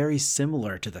 he's very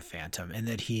similar to the Phantom in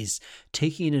that he's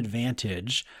taking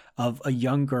advantage of a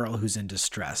young girl who's in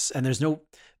distress. And there's no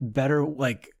better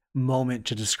like moment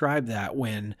to describe that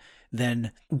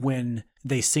than when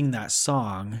they sing that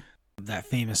song, that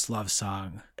famous love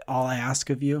song, All I Ask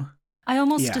of You. I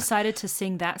almost decided to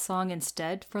sing that song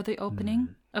instead for the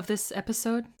opening of this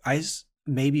episode. I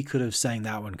maybe could have sang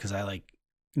that one because I like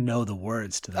know the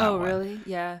words to that one. Oh, really?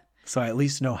 Yeah. So I at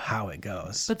least know how it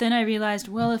goes. But then I realized,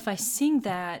 well, if I sing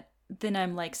that, then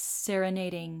I'm like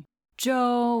serenading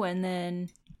Joe, and then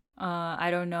I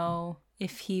don't know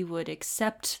if he would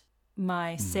accept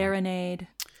my serenade.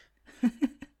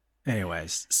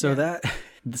 Anyways, so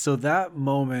that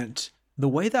moment, the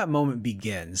way that moment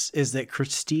begins is that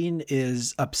Christine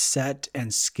is upset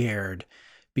and scared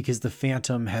because the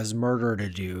Phantom has murdered a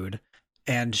dude.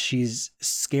 And she's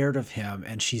scared of him,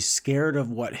 and she's scared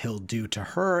of what he'll do to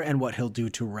her and what he'll do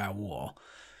to Raoul.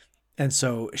 And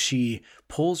so she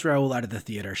pulls Raoul out of the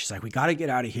theater. She's like, we got to get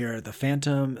out of here. The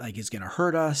Phantom, like, is going to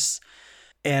hurt us.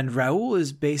 And Raoul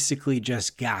is basically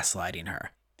just gaslighting her.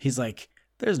 He's like,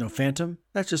 there's no Phantom.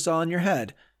 That's just all in your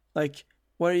head. Like,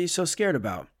 what are you so scared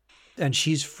about? And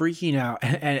she's freaking out.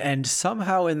 And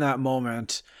somehow in that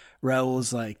moment,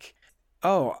 Raoul's like,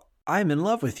 oh, I'm in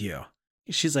love with you.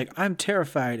 She's like, I'm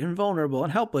terrified and vulnerable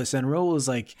and helpless. And Raoul is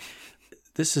like,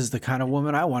 this is the kind of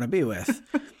woman I want to be with.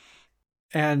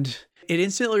 And it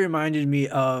instantly reminded me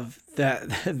of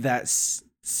that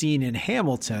scene in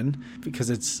Hamilton, because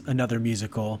it's another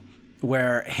musical,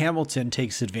 where Hamilton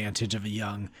takes advantage of a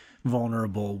young,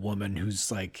 vulnerable woman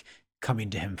who's like coming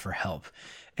to him for help.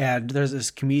 And there's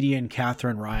this comedian,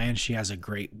 Katherine Ryan. She has a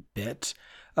great bit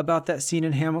about that scene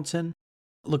in Hamilton.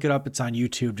 Look it up. It's on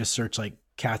YouTube. Just search like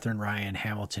Katherine Ryan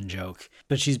Hamilton joke.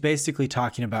 But she's basically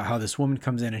talking about how this woman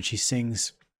comes in and she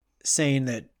sings saying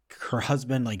that her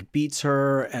husband like beats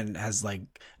her and has like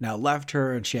now left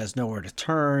her and she has nowhere to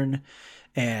turn.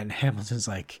 And Hamilton's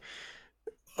like,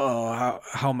 oh,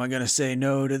 how am I going to say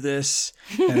no to this?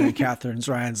 And then Katherine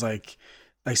Ryan's like,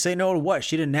 say no to what?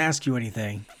 She didn't ask you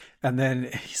anything. And then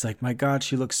he's like, my God,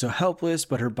 she looks so helpless,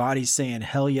 but her body's saying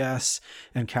hell yes.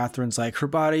 And Catherine's like, her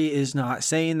body is not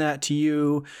saying that to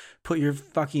you. Put your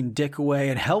fucking dick away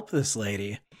and help this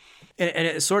lady. And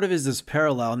it sort of is this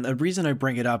parallel. And the reason I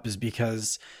bring it up is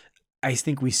because I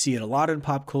think we see it a lot in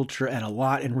pop culture and a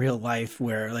lot in real life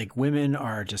where like women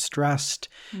are distressed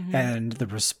and the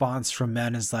response from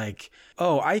men is like,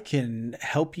 oh, I can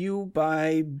help you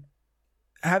by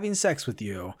having sex with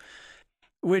you,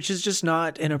 which is just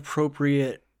not an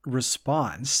appropriate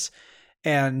response.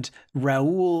 And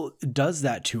Raoul does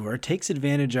that to her, takes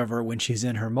advantage of her when she's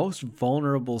in her most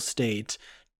vulnerable state,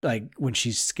 like when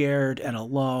she's scared and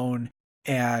alone.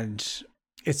 And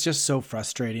it's just so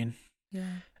frustrating. Yeah.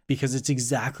 Because it's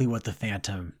exactly what the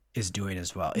Phantom is doing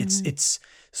as well. It's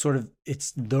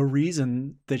the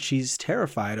reason that she's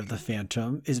terrified of the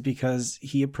Phantom is because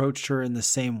he approached her in the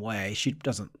same way. She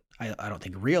doesn't, I don't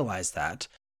think, realize that,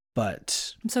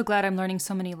 but I'm so glad I'm learning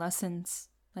so many lessons.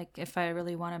 Like if I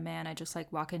really want a man, I just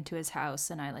like walk into his house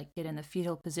and I like get in the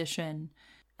fetal position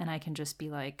and I can just be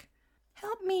like,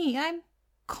 help me, I'm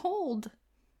cold.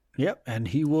 Yep. And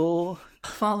he will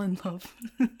fall in love.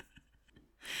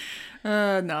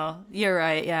 No, you're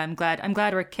right. Yeah, I'm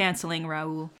glad we're canceling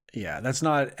Raoul. Yeah, that's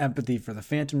not empathy for the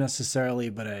Phantom necessarily,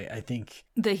 but I think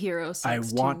the hero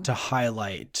sucks I want to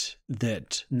highlight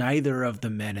that neither of the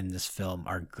men in this film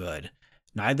are good.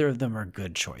 Neither of them are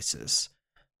good choices.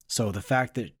 So the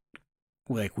fact that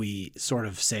like we sort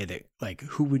of say that like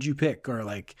who would you pick, or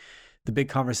like the big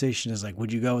conversation is like,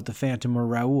 would you go with the Phantom or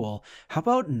Raoul? How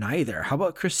about neither? How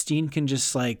about Christine can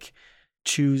just like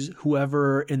choose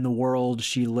whoever in the world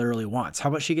she literally wants? How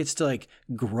about she gets to like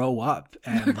grow up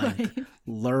and like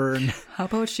learn? How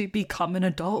about she become an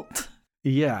adult?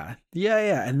 Yeah.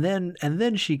 And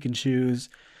then she can choose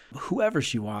whoever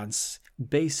she wants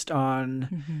based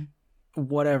on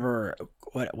whatever.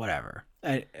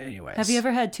 Anyways. Have you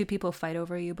ever had two people fight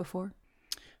over you before?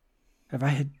 Have I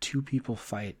had two people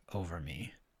fight over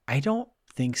me? I don't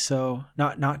think so.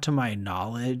 Not to my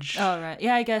knowledge. Oh, right.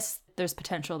 Yeah, I guess there's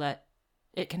potential that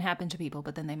it can happen to people,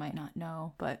 but then they might not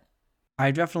know. But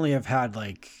I definitely have had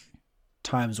like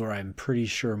times where I'm pretty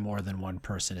sure more than one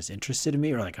person is interested in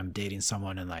me, or like I'm dating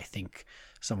someone and I think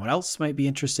someone else might be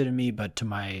interested in me, but to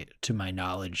my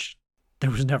knowledge,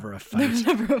 There was never a fight. There was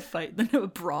never a fight, then a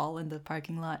brawl in the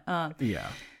parking lot. Yeah.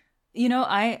 You know,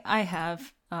 I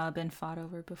have been fought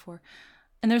over before.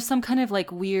 And there's some kind of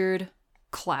like weird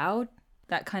cloud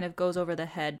that kind of goes over the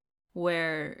head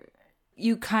where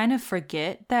you kind of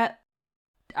forget that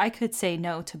I could say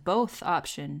no to both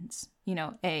options, you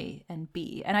know, A and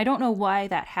B. And I don't know why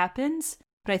that happens,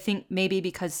 but I think maybe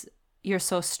because you're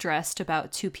so stressed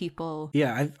about two people.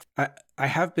 Yeah, I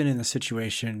have been in the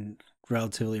situation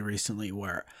relatively recently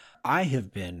where I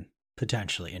have been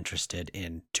potentially interested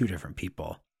in two different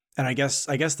people. And I guess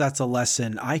that's a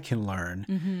lesson I can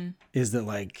learn is that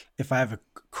like if I have a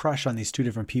crush on these two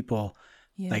different people,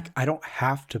 like I don't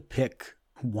have to pick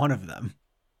one of them.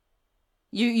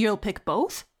 You'll pick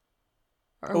both?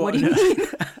 Or what do you mean?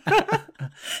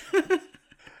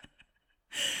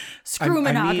 Screw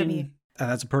monogamy. I mean,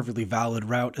 that's a perfectly valid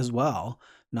route as well.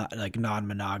 Not like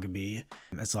non-monogamy,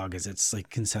 as long as it's like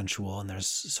consensual and there's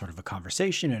sort of a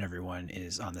conversation and everyone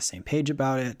is on the same page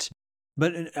about it.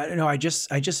 But I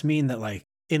just mean that like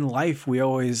in life, we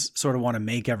always sort of want to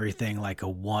make everything like a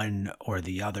one or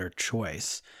the other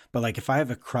choice. But like if I have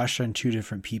a crush on two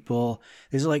different people,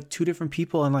 these are like two different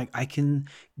people and like I can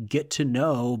get to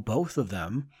know both of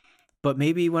them. But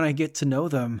maybe when I get to know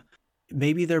them,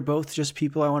 maybe they're both just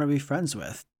people I want to be friends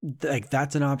with. Like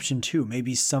that's an option too.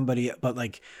 Maybe somebody, but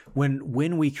like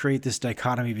when we create this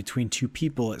dichotomy between two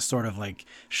people, it sort of like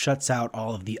shuts out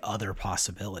all of the other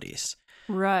possibilities.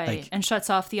 Right. Like, and shuts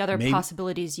off the other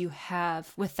possibilities you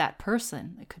have with that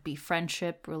person. It could be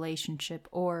friendship, relationship,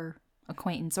 or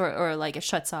acquaintance, or like it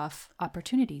shuts off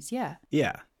opportunities. Yeah.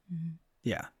 Yeah. Mm-hmm.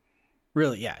 Yeah.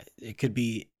 Really, yeah. It could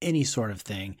be any sort of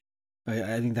thing.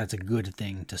 I think that's a good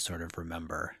thing to sort of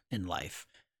remember in life.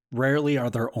 Rarely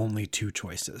are there only two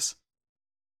choices.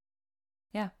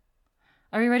 Yeah.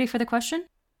 Are you ready for the question?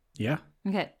 Yeah.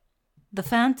 Okay. The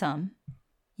Phantom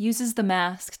uses the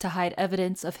mask to hide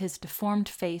evidence of his deformed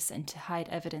face and to hide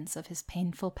evidence of his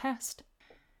painful past.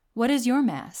 What is your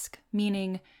mask?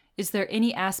 Meaning, is there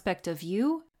any aspect of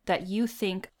you that you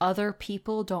think other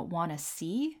people don't want to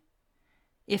see?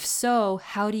 If so,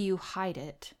 how do you hide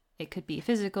it? It could be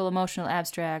physical, emotional,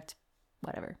 abstract,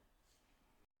 whatever.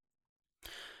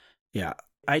 Yeah,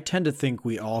 I tend to think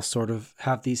we all sort of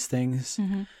have these things.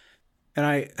 Mm-hmm. And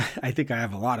I think I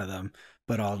have a lot of them,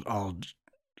 but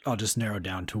I'll just narrow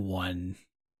down to one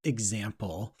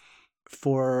example.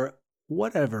 For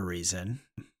whatever reason,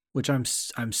 which I'm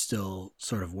still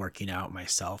sort of working out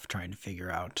myself, trying to figure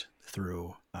out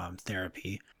through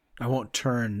therapy. I won't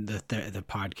turn the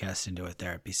podcast into a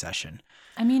therapy session.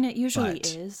 I mean, it usually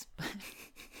is.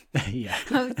 Yeah.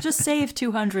 Just save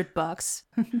 $200.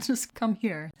 Just come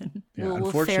here. And we'll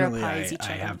unfortunately, therapize each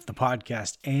I other. have the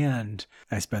podcast and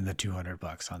I spend the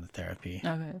 $200 on the therapy.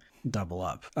 Okay. Double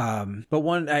up. But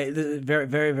one the very,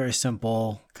 very, very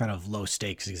simple kind of low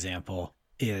stakes example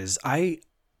is I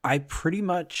pretty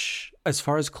much, as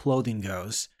far as clothing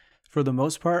goes, for the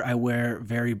most part, I wear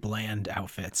very bland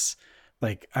outfits.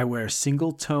 Like I wear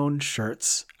single tone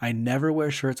shirts. I never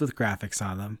wear shirts with graphics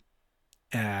on them.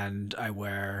 And I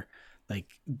wear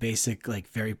like basic, like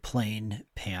very plain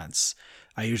pants.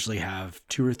 I usually have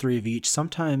 2 or 3 of each.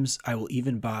 Sometimes I will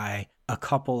even buy a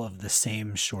couple of the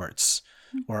same shorts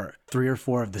or 3 or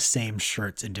 4 of the same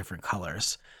shirts in different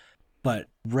colors. But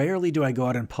rarely do I go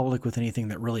out in public with anything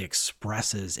that really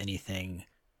expresses anything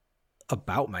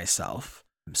about myself.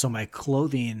 So my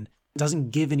clothing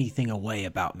doesn't give anything away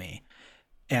about me.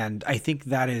 And I think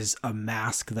that is a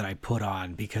mask that I put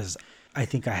on because I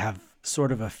think I have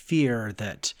sort of a fear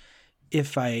that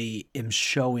if I am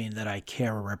showing that I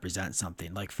care or represent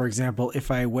something, like for example,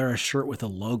 if I wear a shirt with a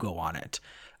logo on it,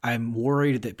 I'm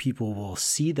worried that people will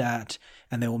see that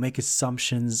and they will make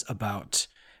assumptions about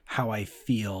how I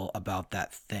feel about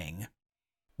that thing.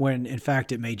 When in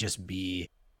fact, it may just be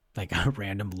like a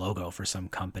random logo for some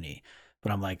company.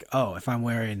 But I'm like, oh, if I'm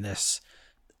wearing this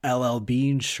LL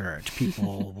Bean shirt,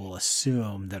 people will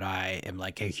assume that I am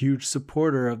like a huge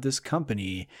supporter of this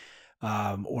company,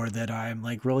 or that I'm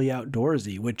like really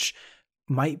outdoorsy, which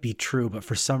might be true, but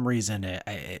for some reason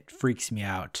it freaks me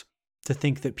out to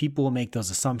think that people will make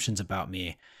those assumptions about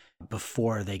me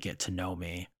before they get to know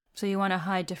me. So you want to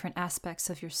hide different aspects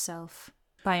of yourself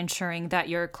by ensuring that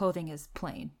your clothing is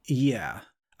plain. Yeah.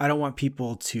 I don't want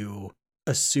people to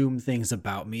assume things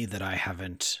about me that I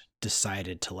haven't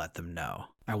decided to let them know.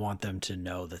 I want them to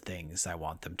know the things I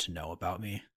want them to know about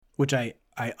me, which I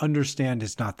understand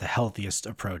is not the healthiest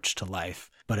approach to life,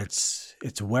 but it's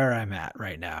where I'm at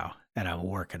right now and I'm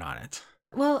working on it.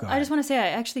 Well, I just want to say I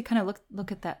actually kind of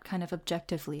look at that kind of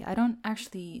objectively. I don't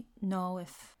actually know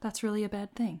if that's really a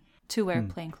bad thing to wear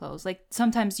plain clothes. Like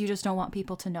sometimes you just don't want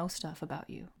people to know stuff about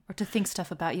you or to think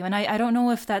stuff about you. And I don't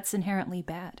know if that's inherently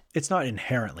bad. It's not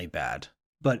inherently bad,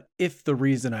 but if the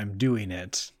reason I'm doing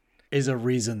it is a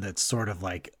reason that's sort of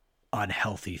like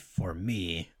unhealthy for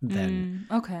me, then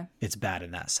Okay. it's bad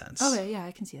in that sense. Okay, yeah,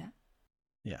 I can see that.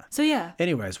 Yeah. So yeah.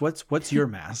 Anyways, what's your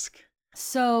mask?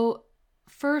 So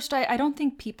first, I don't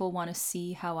think people want to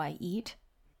see how I eat.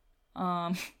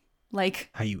 Like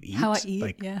How you eat? how I eat,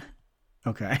 Like, yeah.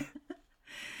 okay.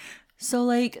 So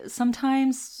like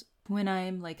sometimes when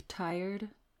I'm like tired,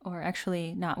 or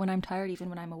actually not when I'm tired, even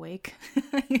when I'm awake,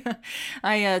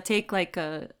 I take like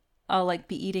I'll like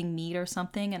be eating meat or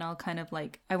something, and I'll kind of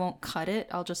like, I won't cut it.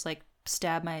 I'll just like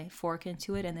stab my fork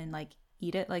into it and then like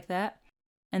eat it like that.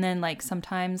 And then like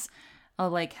sometimes I'll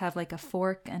like have like a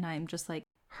fork and I'm just like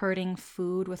hurting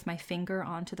food with my finger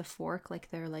onto the fork like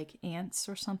they're like ants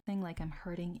or something, like I'm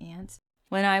hurting ants.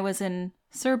 When I was in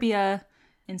Serbia,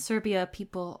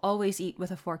 people always eat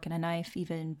with a fork and a knife,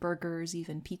 even burgers,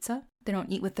 even pizza. They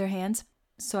don't eat with their hands.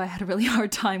 So I had a really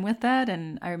hard time with that.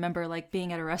 And I remember like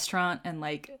being at a restaurant and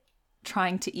like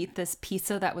trying to eat this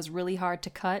pizza that was really hard to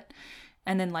cut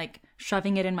and then like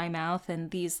shoving it in my mouth, and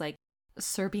these like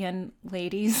Serbian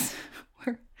ladies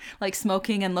were like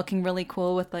smoking and looking really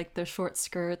cool with like their short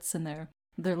skirts and their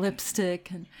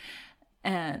lipstick,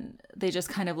 and they just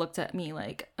kind of looked at me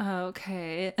like, oh,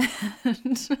 okay,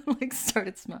 and like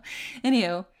started smoking.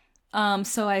 Anywho,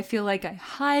 so I feel like I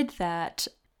hide that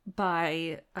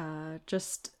by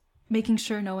just making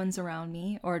sure no one's around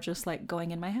me, or just like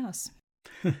going in my house.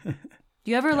 Do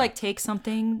you ever like take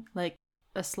something like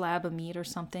a slab of meat or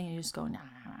something and you just go, nah,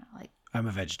 like, I'm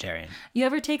a vegetarian. you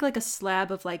ever take like a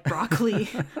slab of like broccoli,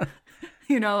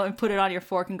 and put it on your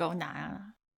fork and go, nah?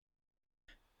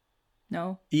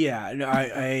 No? Yeah, no,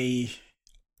 I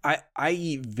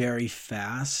eat very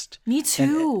fast. Me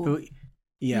too.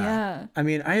 Yeah. I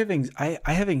mean, I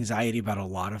have anxiety about a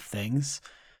lot of things.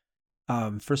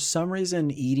 For some reason,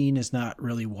 eating is not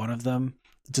really one of them,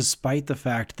 despite the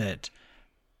fact that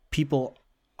people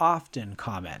often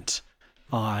comment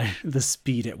on the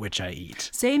speed at which I eat.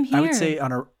 Same here. I would say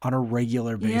on a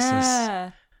regular basis,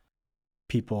 Yeah.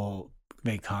 people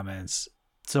make comments.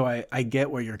 So I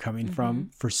get where you're coming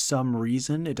from. For some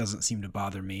reason, it doesn't seem to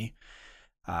bother me,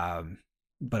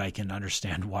 but I can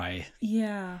understand why.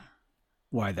 Yeah.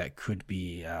 Why that could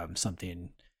be something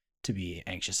to be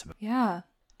anxious about. Yeah.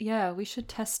 Yeah, we should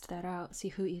test that out, see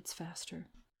who eats faster.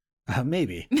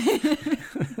 Maybe.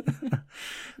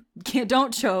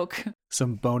 Don't choke.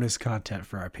 Some bonus content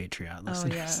for our Patreon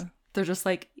listeners. Oh, yeah. They're just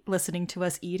like listening to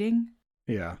us eating.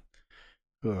 Yeah.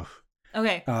 Ugh.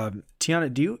 Okay.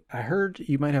 Tiana, I heard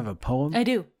you might have a poem I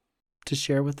do. to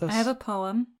share with us? I have a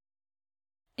poem.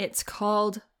 It's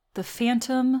called The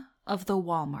Phantom of the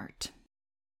Walmart.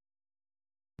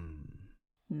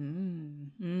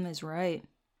 Is right.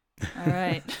 All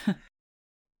right.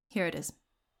 Here it is.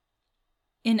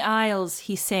 In aisles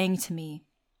he sang to me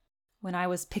when I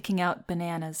was picking out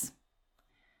bananas.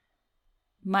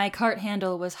 My cart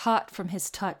handle was hot from his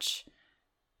touch.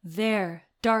 There,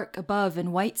 dark above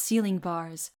in white ceiling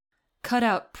bars,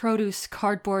 cut-out produce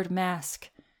cardboard mask,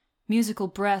 musical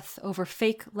breath over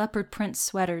fake leopard print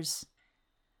sweaters.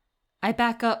 I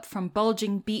back up from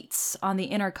bulging beats on the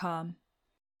intercom.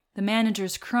 The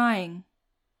manager's crying.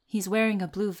 He's wearing a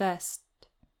blue vest.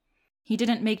 He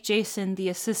didn't make Jason the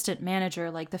assistant manager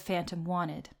like the Phantom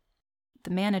wanted.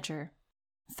 The manager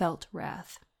felt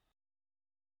wrath.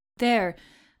 There,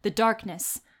 the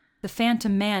darkness, the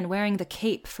Phantom man wearing the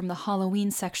cape from the Halloween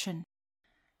section,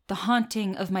 the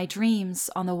haunting of my dreams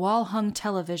on the wall-hung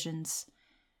televisions.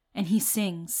 And he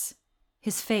sings,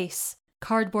 his face,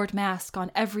 cardboard mask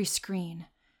on every screen.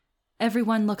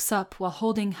 Everyone looks up while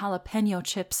holding jalapeno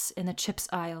chips in the chips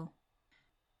aisle.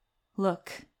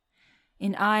 Look,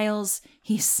 in aisles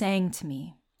he sang to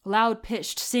me,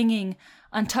 loud-pitched singing,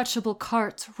 untouchable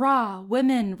carts, rah,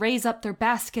 women raise up their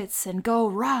baskets and go,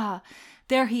 rah.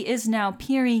 There he is now,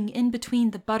 peering in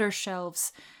between the butter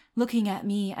shelves, looking at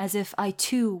me as if I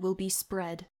too will be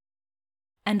spread.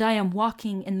 And I am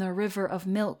walking in the river of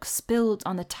milk spilled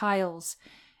on the tiles,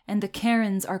 and the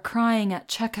Karens are crying at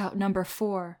checkout number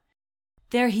 4.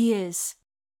 There he is,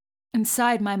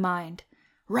 inside my mind.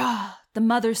 Rah! The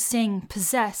mothers sing,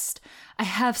 possessed. I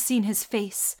have seen his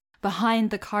face, behind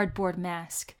the cardboard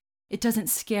mask. It doesn't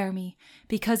scare me.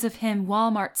 Because of him,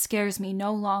 Walmart scares me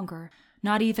no longer,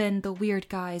 not even the weird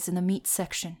guys in the meat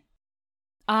section.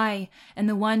 I am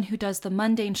the one who does the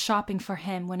mundane shopping for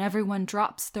him when everyone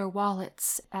drops their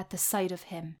wallets at the sight of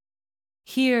him.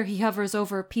 Here he hovers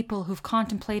over people who've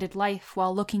contemplated life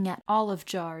while looking at olive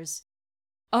jars.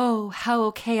 Oh, how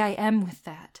okay I am with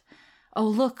that. Oh,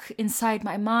 look inside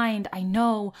my mind. I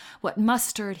know what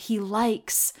mustard he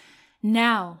likes.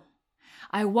 Now,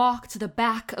 I walk to the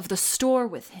back of the store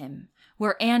with him,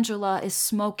 where Angela is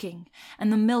smoking,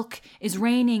 and the milk is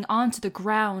raining onto the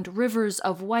ground, rivers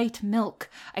of white milk.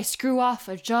 I screw off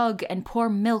a jug and pour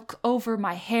milk over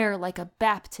my hair like a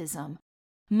baptism.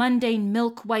 Mundane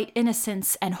milk, white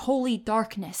innocence, and holy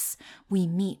darkness, we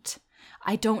meet.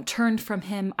 I don't turn from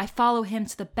him. I follow him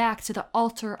to the back to the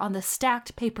altar on the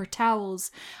stacked paper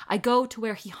towels. I go to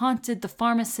where he haunted the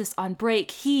pharmacist on break.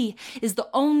 He is the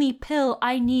only pill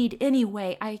I need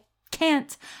anyway. I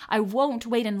can't. I won't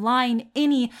wait in line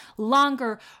any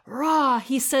longer. Rah,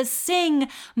 he says, sing,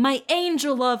 my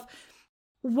angel of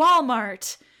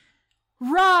Walmart.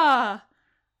 Rah,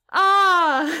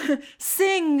 ah,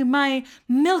 sing, my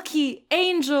milky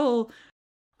angel.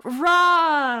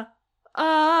 Rah,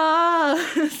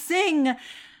 ah, sing,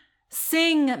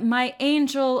 my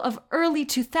angel of early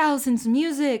 2000s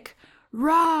music.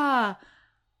 Rah,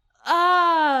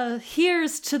 ah,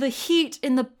 here's to the heat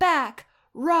in the back.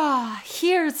 Rah,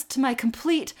 here's to my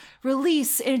complete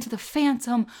release into the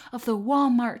phantom of the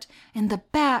Walmart in the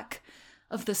back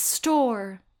of the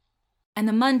store. And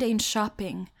the mundane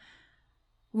shopping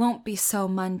won't be so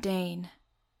mundane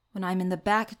when I'm in the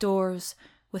back doors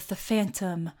with the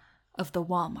phantom of the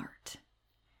Walmart.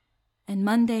 And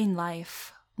mundane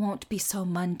life won't be so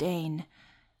mundane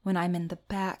when I'm in the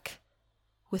back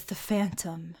with the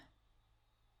phantom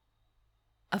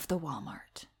of the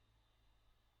Walmart.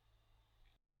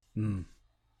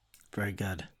 Very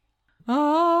good.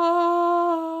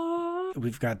 Oh.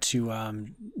 We've got to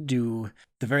do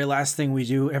the very last thing we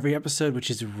do every episode, which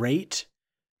is rate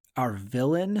our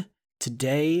villain.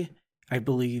 Today, I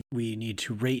believe we need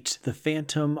to rate the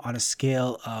Phantom on a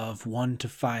scale of 1 to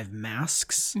 5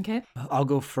 masks. Okay. I'll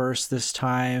go first this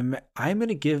time. I'm going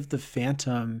to give the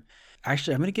Phantom,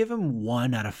 actually, I'm going to give him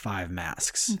 1 out of 5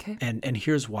 masks. Okay. And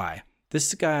here's why.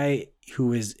 This guy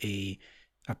who is a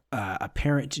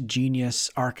apparent genius,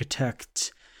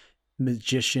 architect,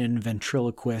 magician,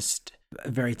 ventriloquist,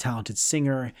 a very talented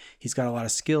singer. He's got a lot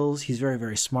of skills. He's very,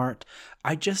 very smart.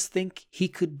 I just think he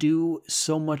could do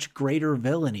so much greater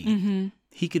villainy. Mm-hmm.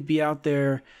 He could be out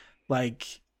there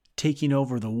like taking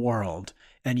over the world,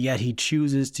 and yet he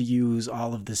chooses to use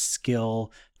all of this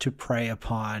skill to prey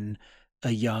upon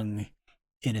a young,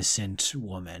 innocent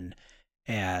woman.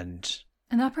 And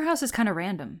the Opera House is kind of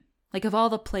random. Like, of all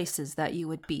the places that you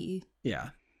would be, yeah,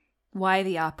 why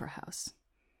the Opera House?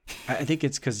 I think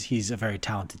it's because he's a very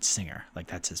talented singer. Like,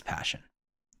 that's his passion.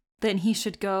 Then he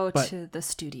should go to the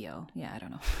studio. Yeah, I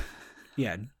don't know.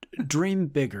 Yeah, dream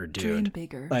bigger, dude. Dream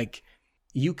bigger. Like,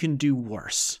 you can do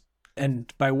worse.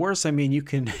 And by worse, I mean you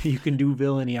can do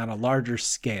villainy on a larger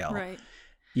scale. Right.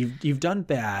 You've done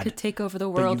bad. Could take over the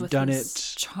world you've with done his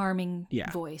it. charming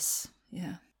voice.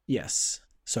 Yeah. Yes.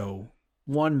 So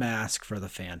 1 mask for the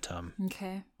Phantom.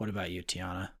 Okay. What about you,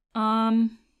 Tiana?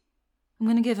 I'm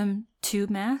gonna give him 2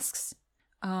 masks.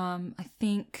 I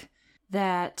think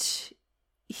that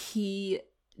he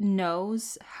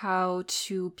knows how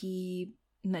to be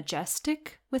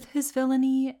majestic with his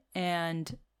villainy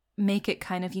and make it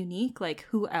kind of unique. Like,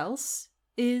 who else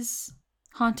is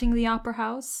haunting the Opera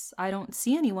House? I don't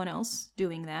see anyone else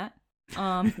doing that.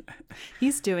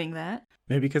 He's doing that.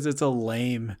 Maybe because it's a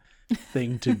lame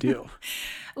thing to do.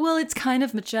 Well, it's kind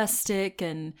of majestic,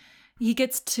 and he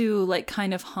gets to like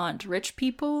kind of haunt rich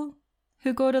people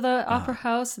who go to the Opera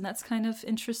House, and that's kind of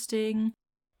interesting.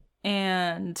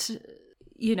 And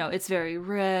you know, it's very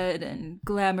red and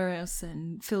glamorous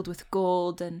and filled with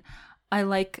gold, and I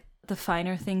like the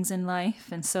finer things in life,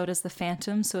 and so does the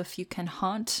Phantom. So if you can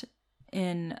haunt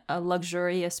in a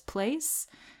luxurious place,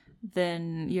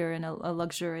 then you're in a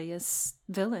luxurious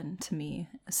villain to me.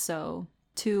 So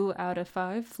 2 out of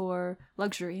 5 for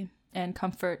luxury and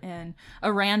comfort and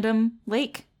a random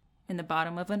lake in the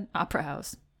bottom of an opera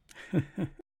house.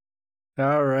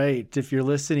 All right. If you're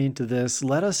listening to this,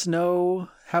 let us know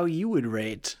how you would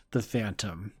rate the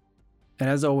Phantom. And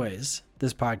as always,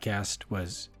 this podcast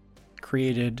was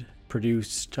created,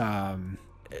 produced,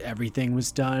 everything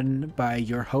was done by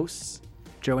your hosts,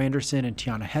 Joe Anderson and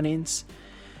Tiana Hennings.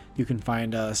 You can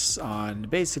find us on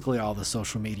basically all the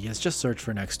social medias. Just search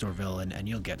for Next Door Villain and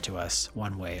you'll get to us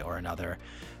one way or another.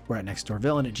 We're at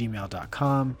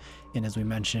nextdoorvillain@gmail.com. And as we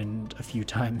mentioned a few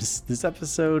times this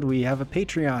episode, we have a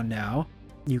Patreon now.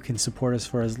 You can support us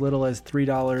for as little as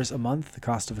 $3 a month, the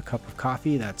cost of a cup of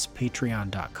coffee. That's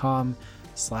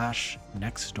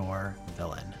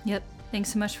patreon.com/nextdoorvillain. Yep.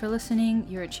 Thanks so much for listening.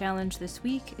 Your challenge this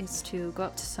week is to go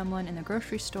up to someone in the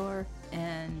grocery store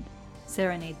and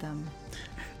serenade them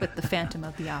with the Phantom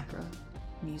of the Opera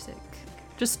music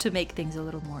just to make things a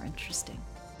little more interesting.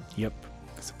 Yep.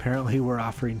 Because apparently we're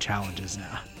offering challenges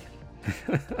now.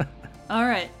 All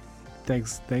right.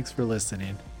 Thanks for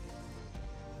listening.